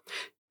 So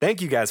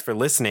thank you guys for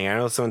listening. I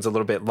know this one's a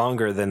little bit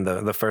longer than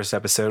the first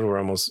episode. We're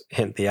almost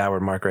hitting the hour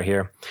mark right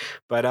here.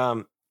 But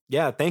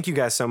yeah, thank you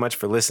guys so much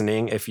for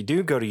listening. If you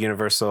do go to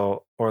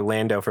Universal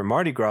Orlando for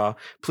Mardi Gras,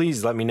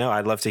 please let me know.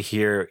 I'd love to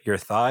hear your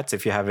thoughts.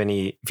 If you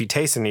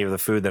taste any of the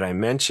food that I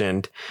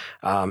mentioned,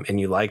 and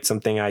you liked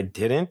something I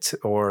didn't,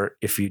 or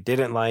if you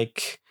didn't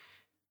like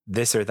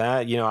this or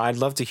that, I'd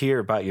love to hear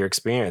about your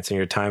experience and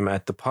your time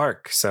at the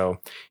park. So,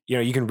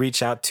 you can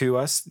reach out to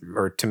us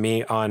or to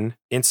me on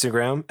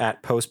Instagram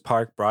at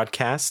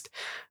postparkbroadcast.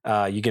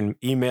 You can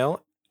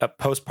email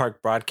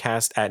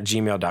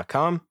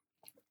postparkbroadcast@gmail.com.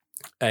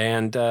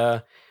 And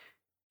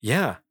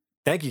yeah,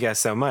 thank you guys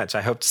so much.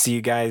 I hope to see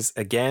you guys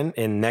again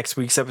in next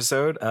week's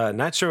episode.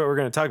 Not sure what we're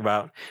going to talk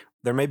about.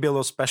 There may be a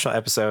little special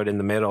episode in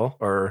the middle,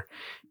 or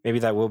maybe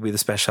that will be the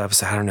special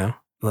episode. I don't know.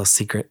 A little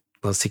secret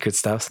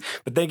stuff.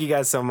 But thank you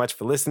guys so much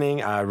for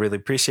listening. I really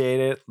appreciate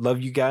it.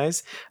 Love you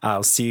guys.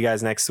 I'll see you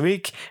guys next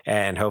week,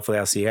 and hopefully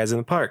I'll see you guys in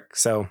the park.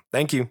 So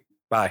thank you.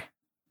 Bye.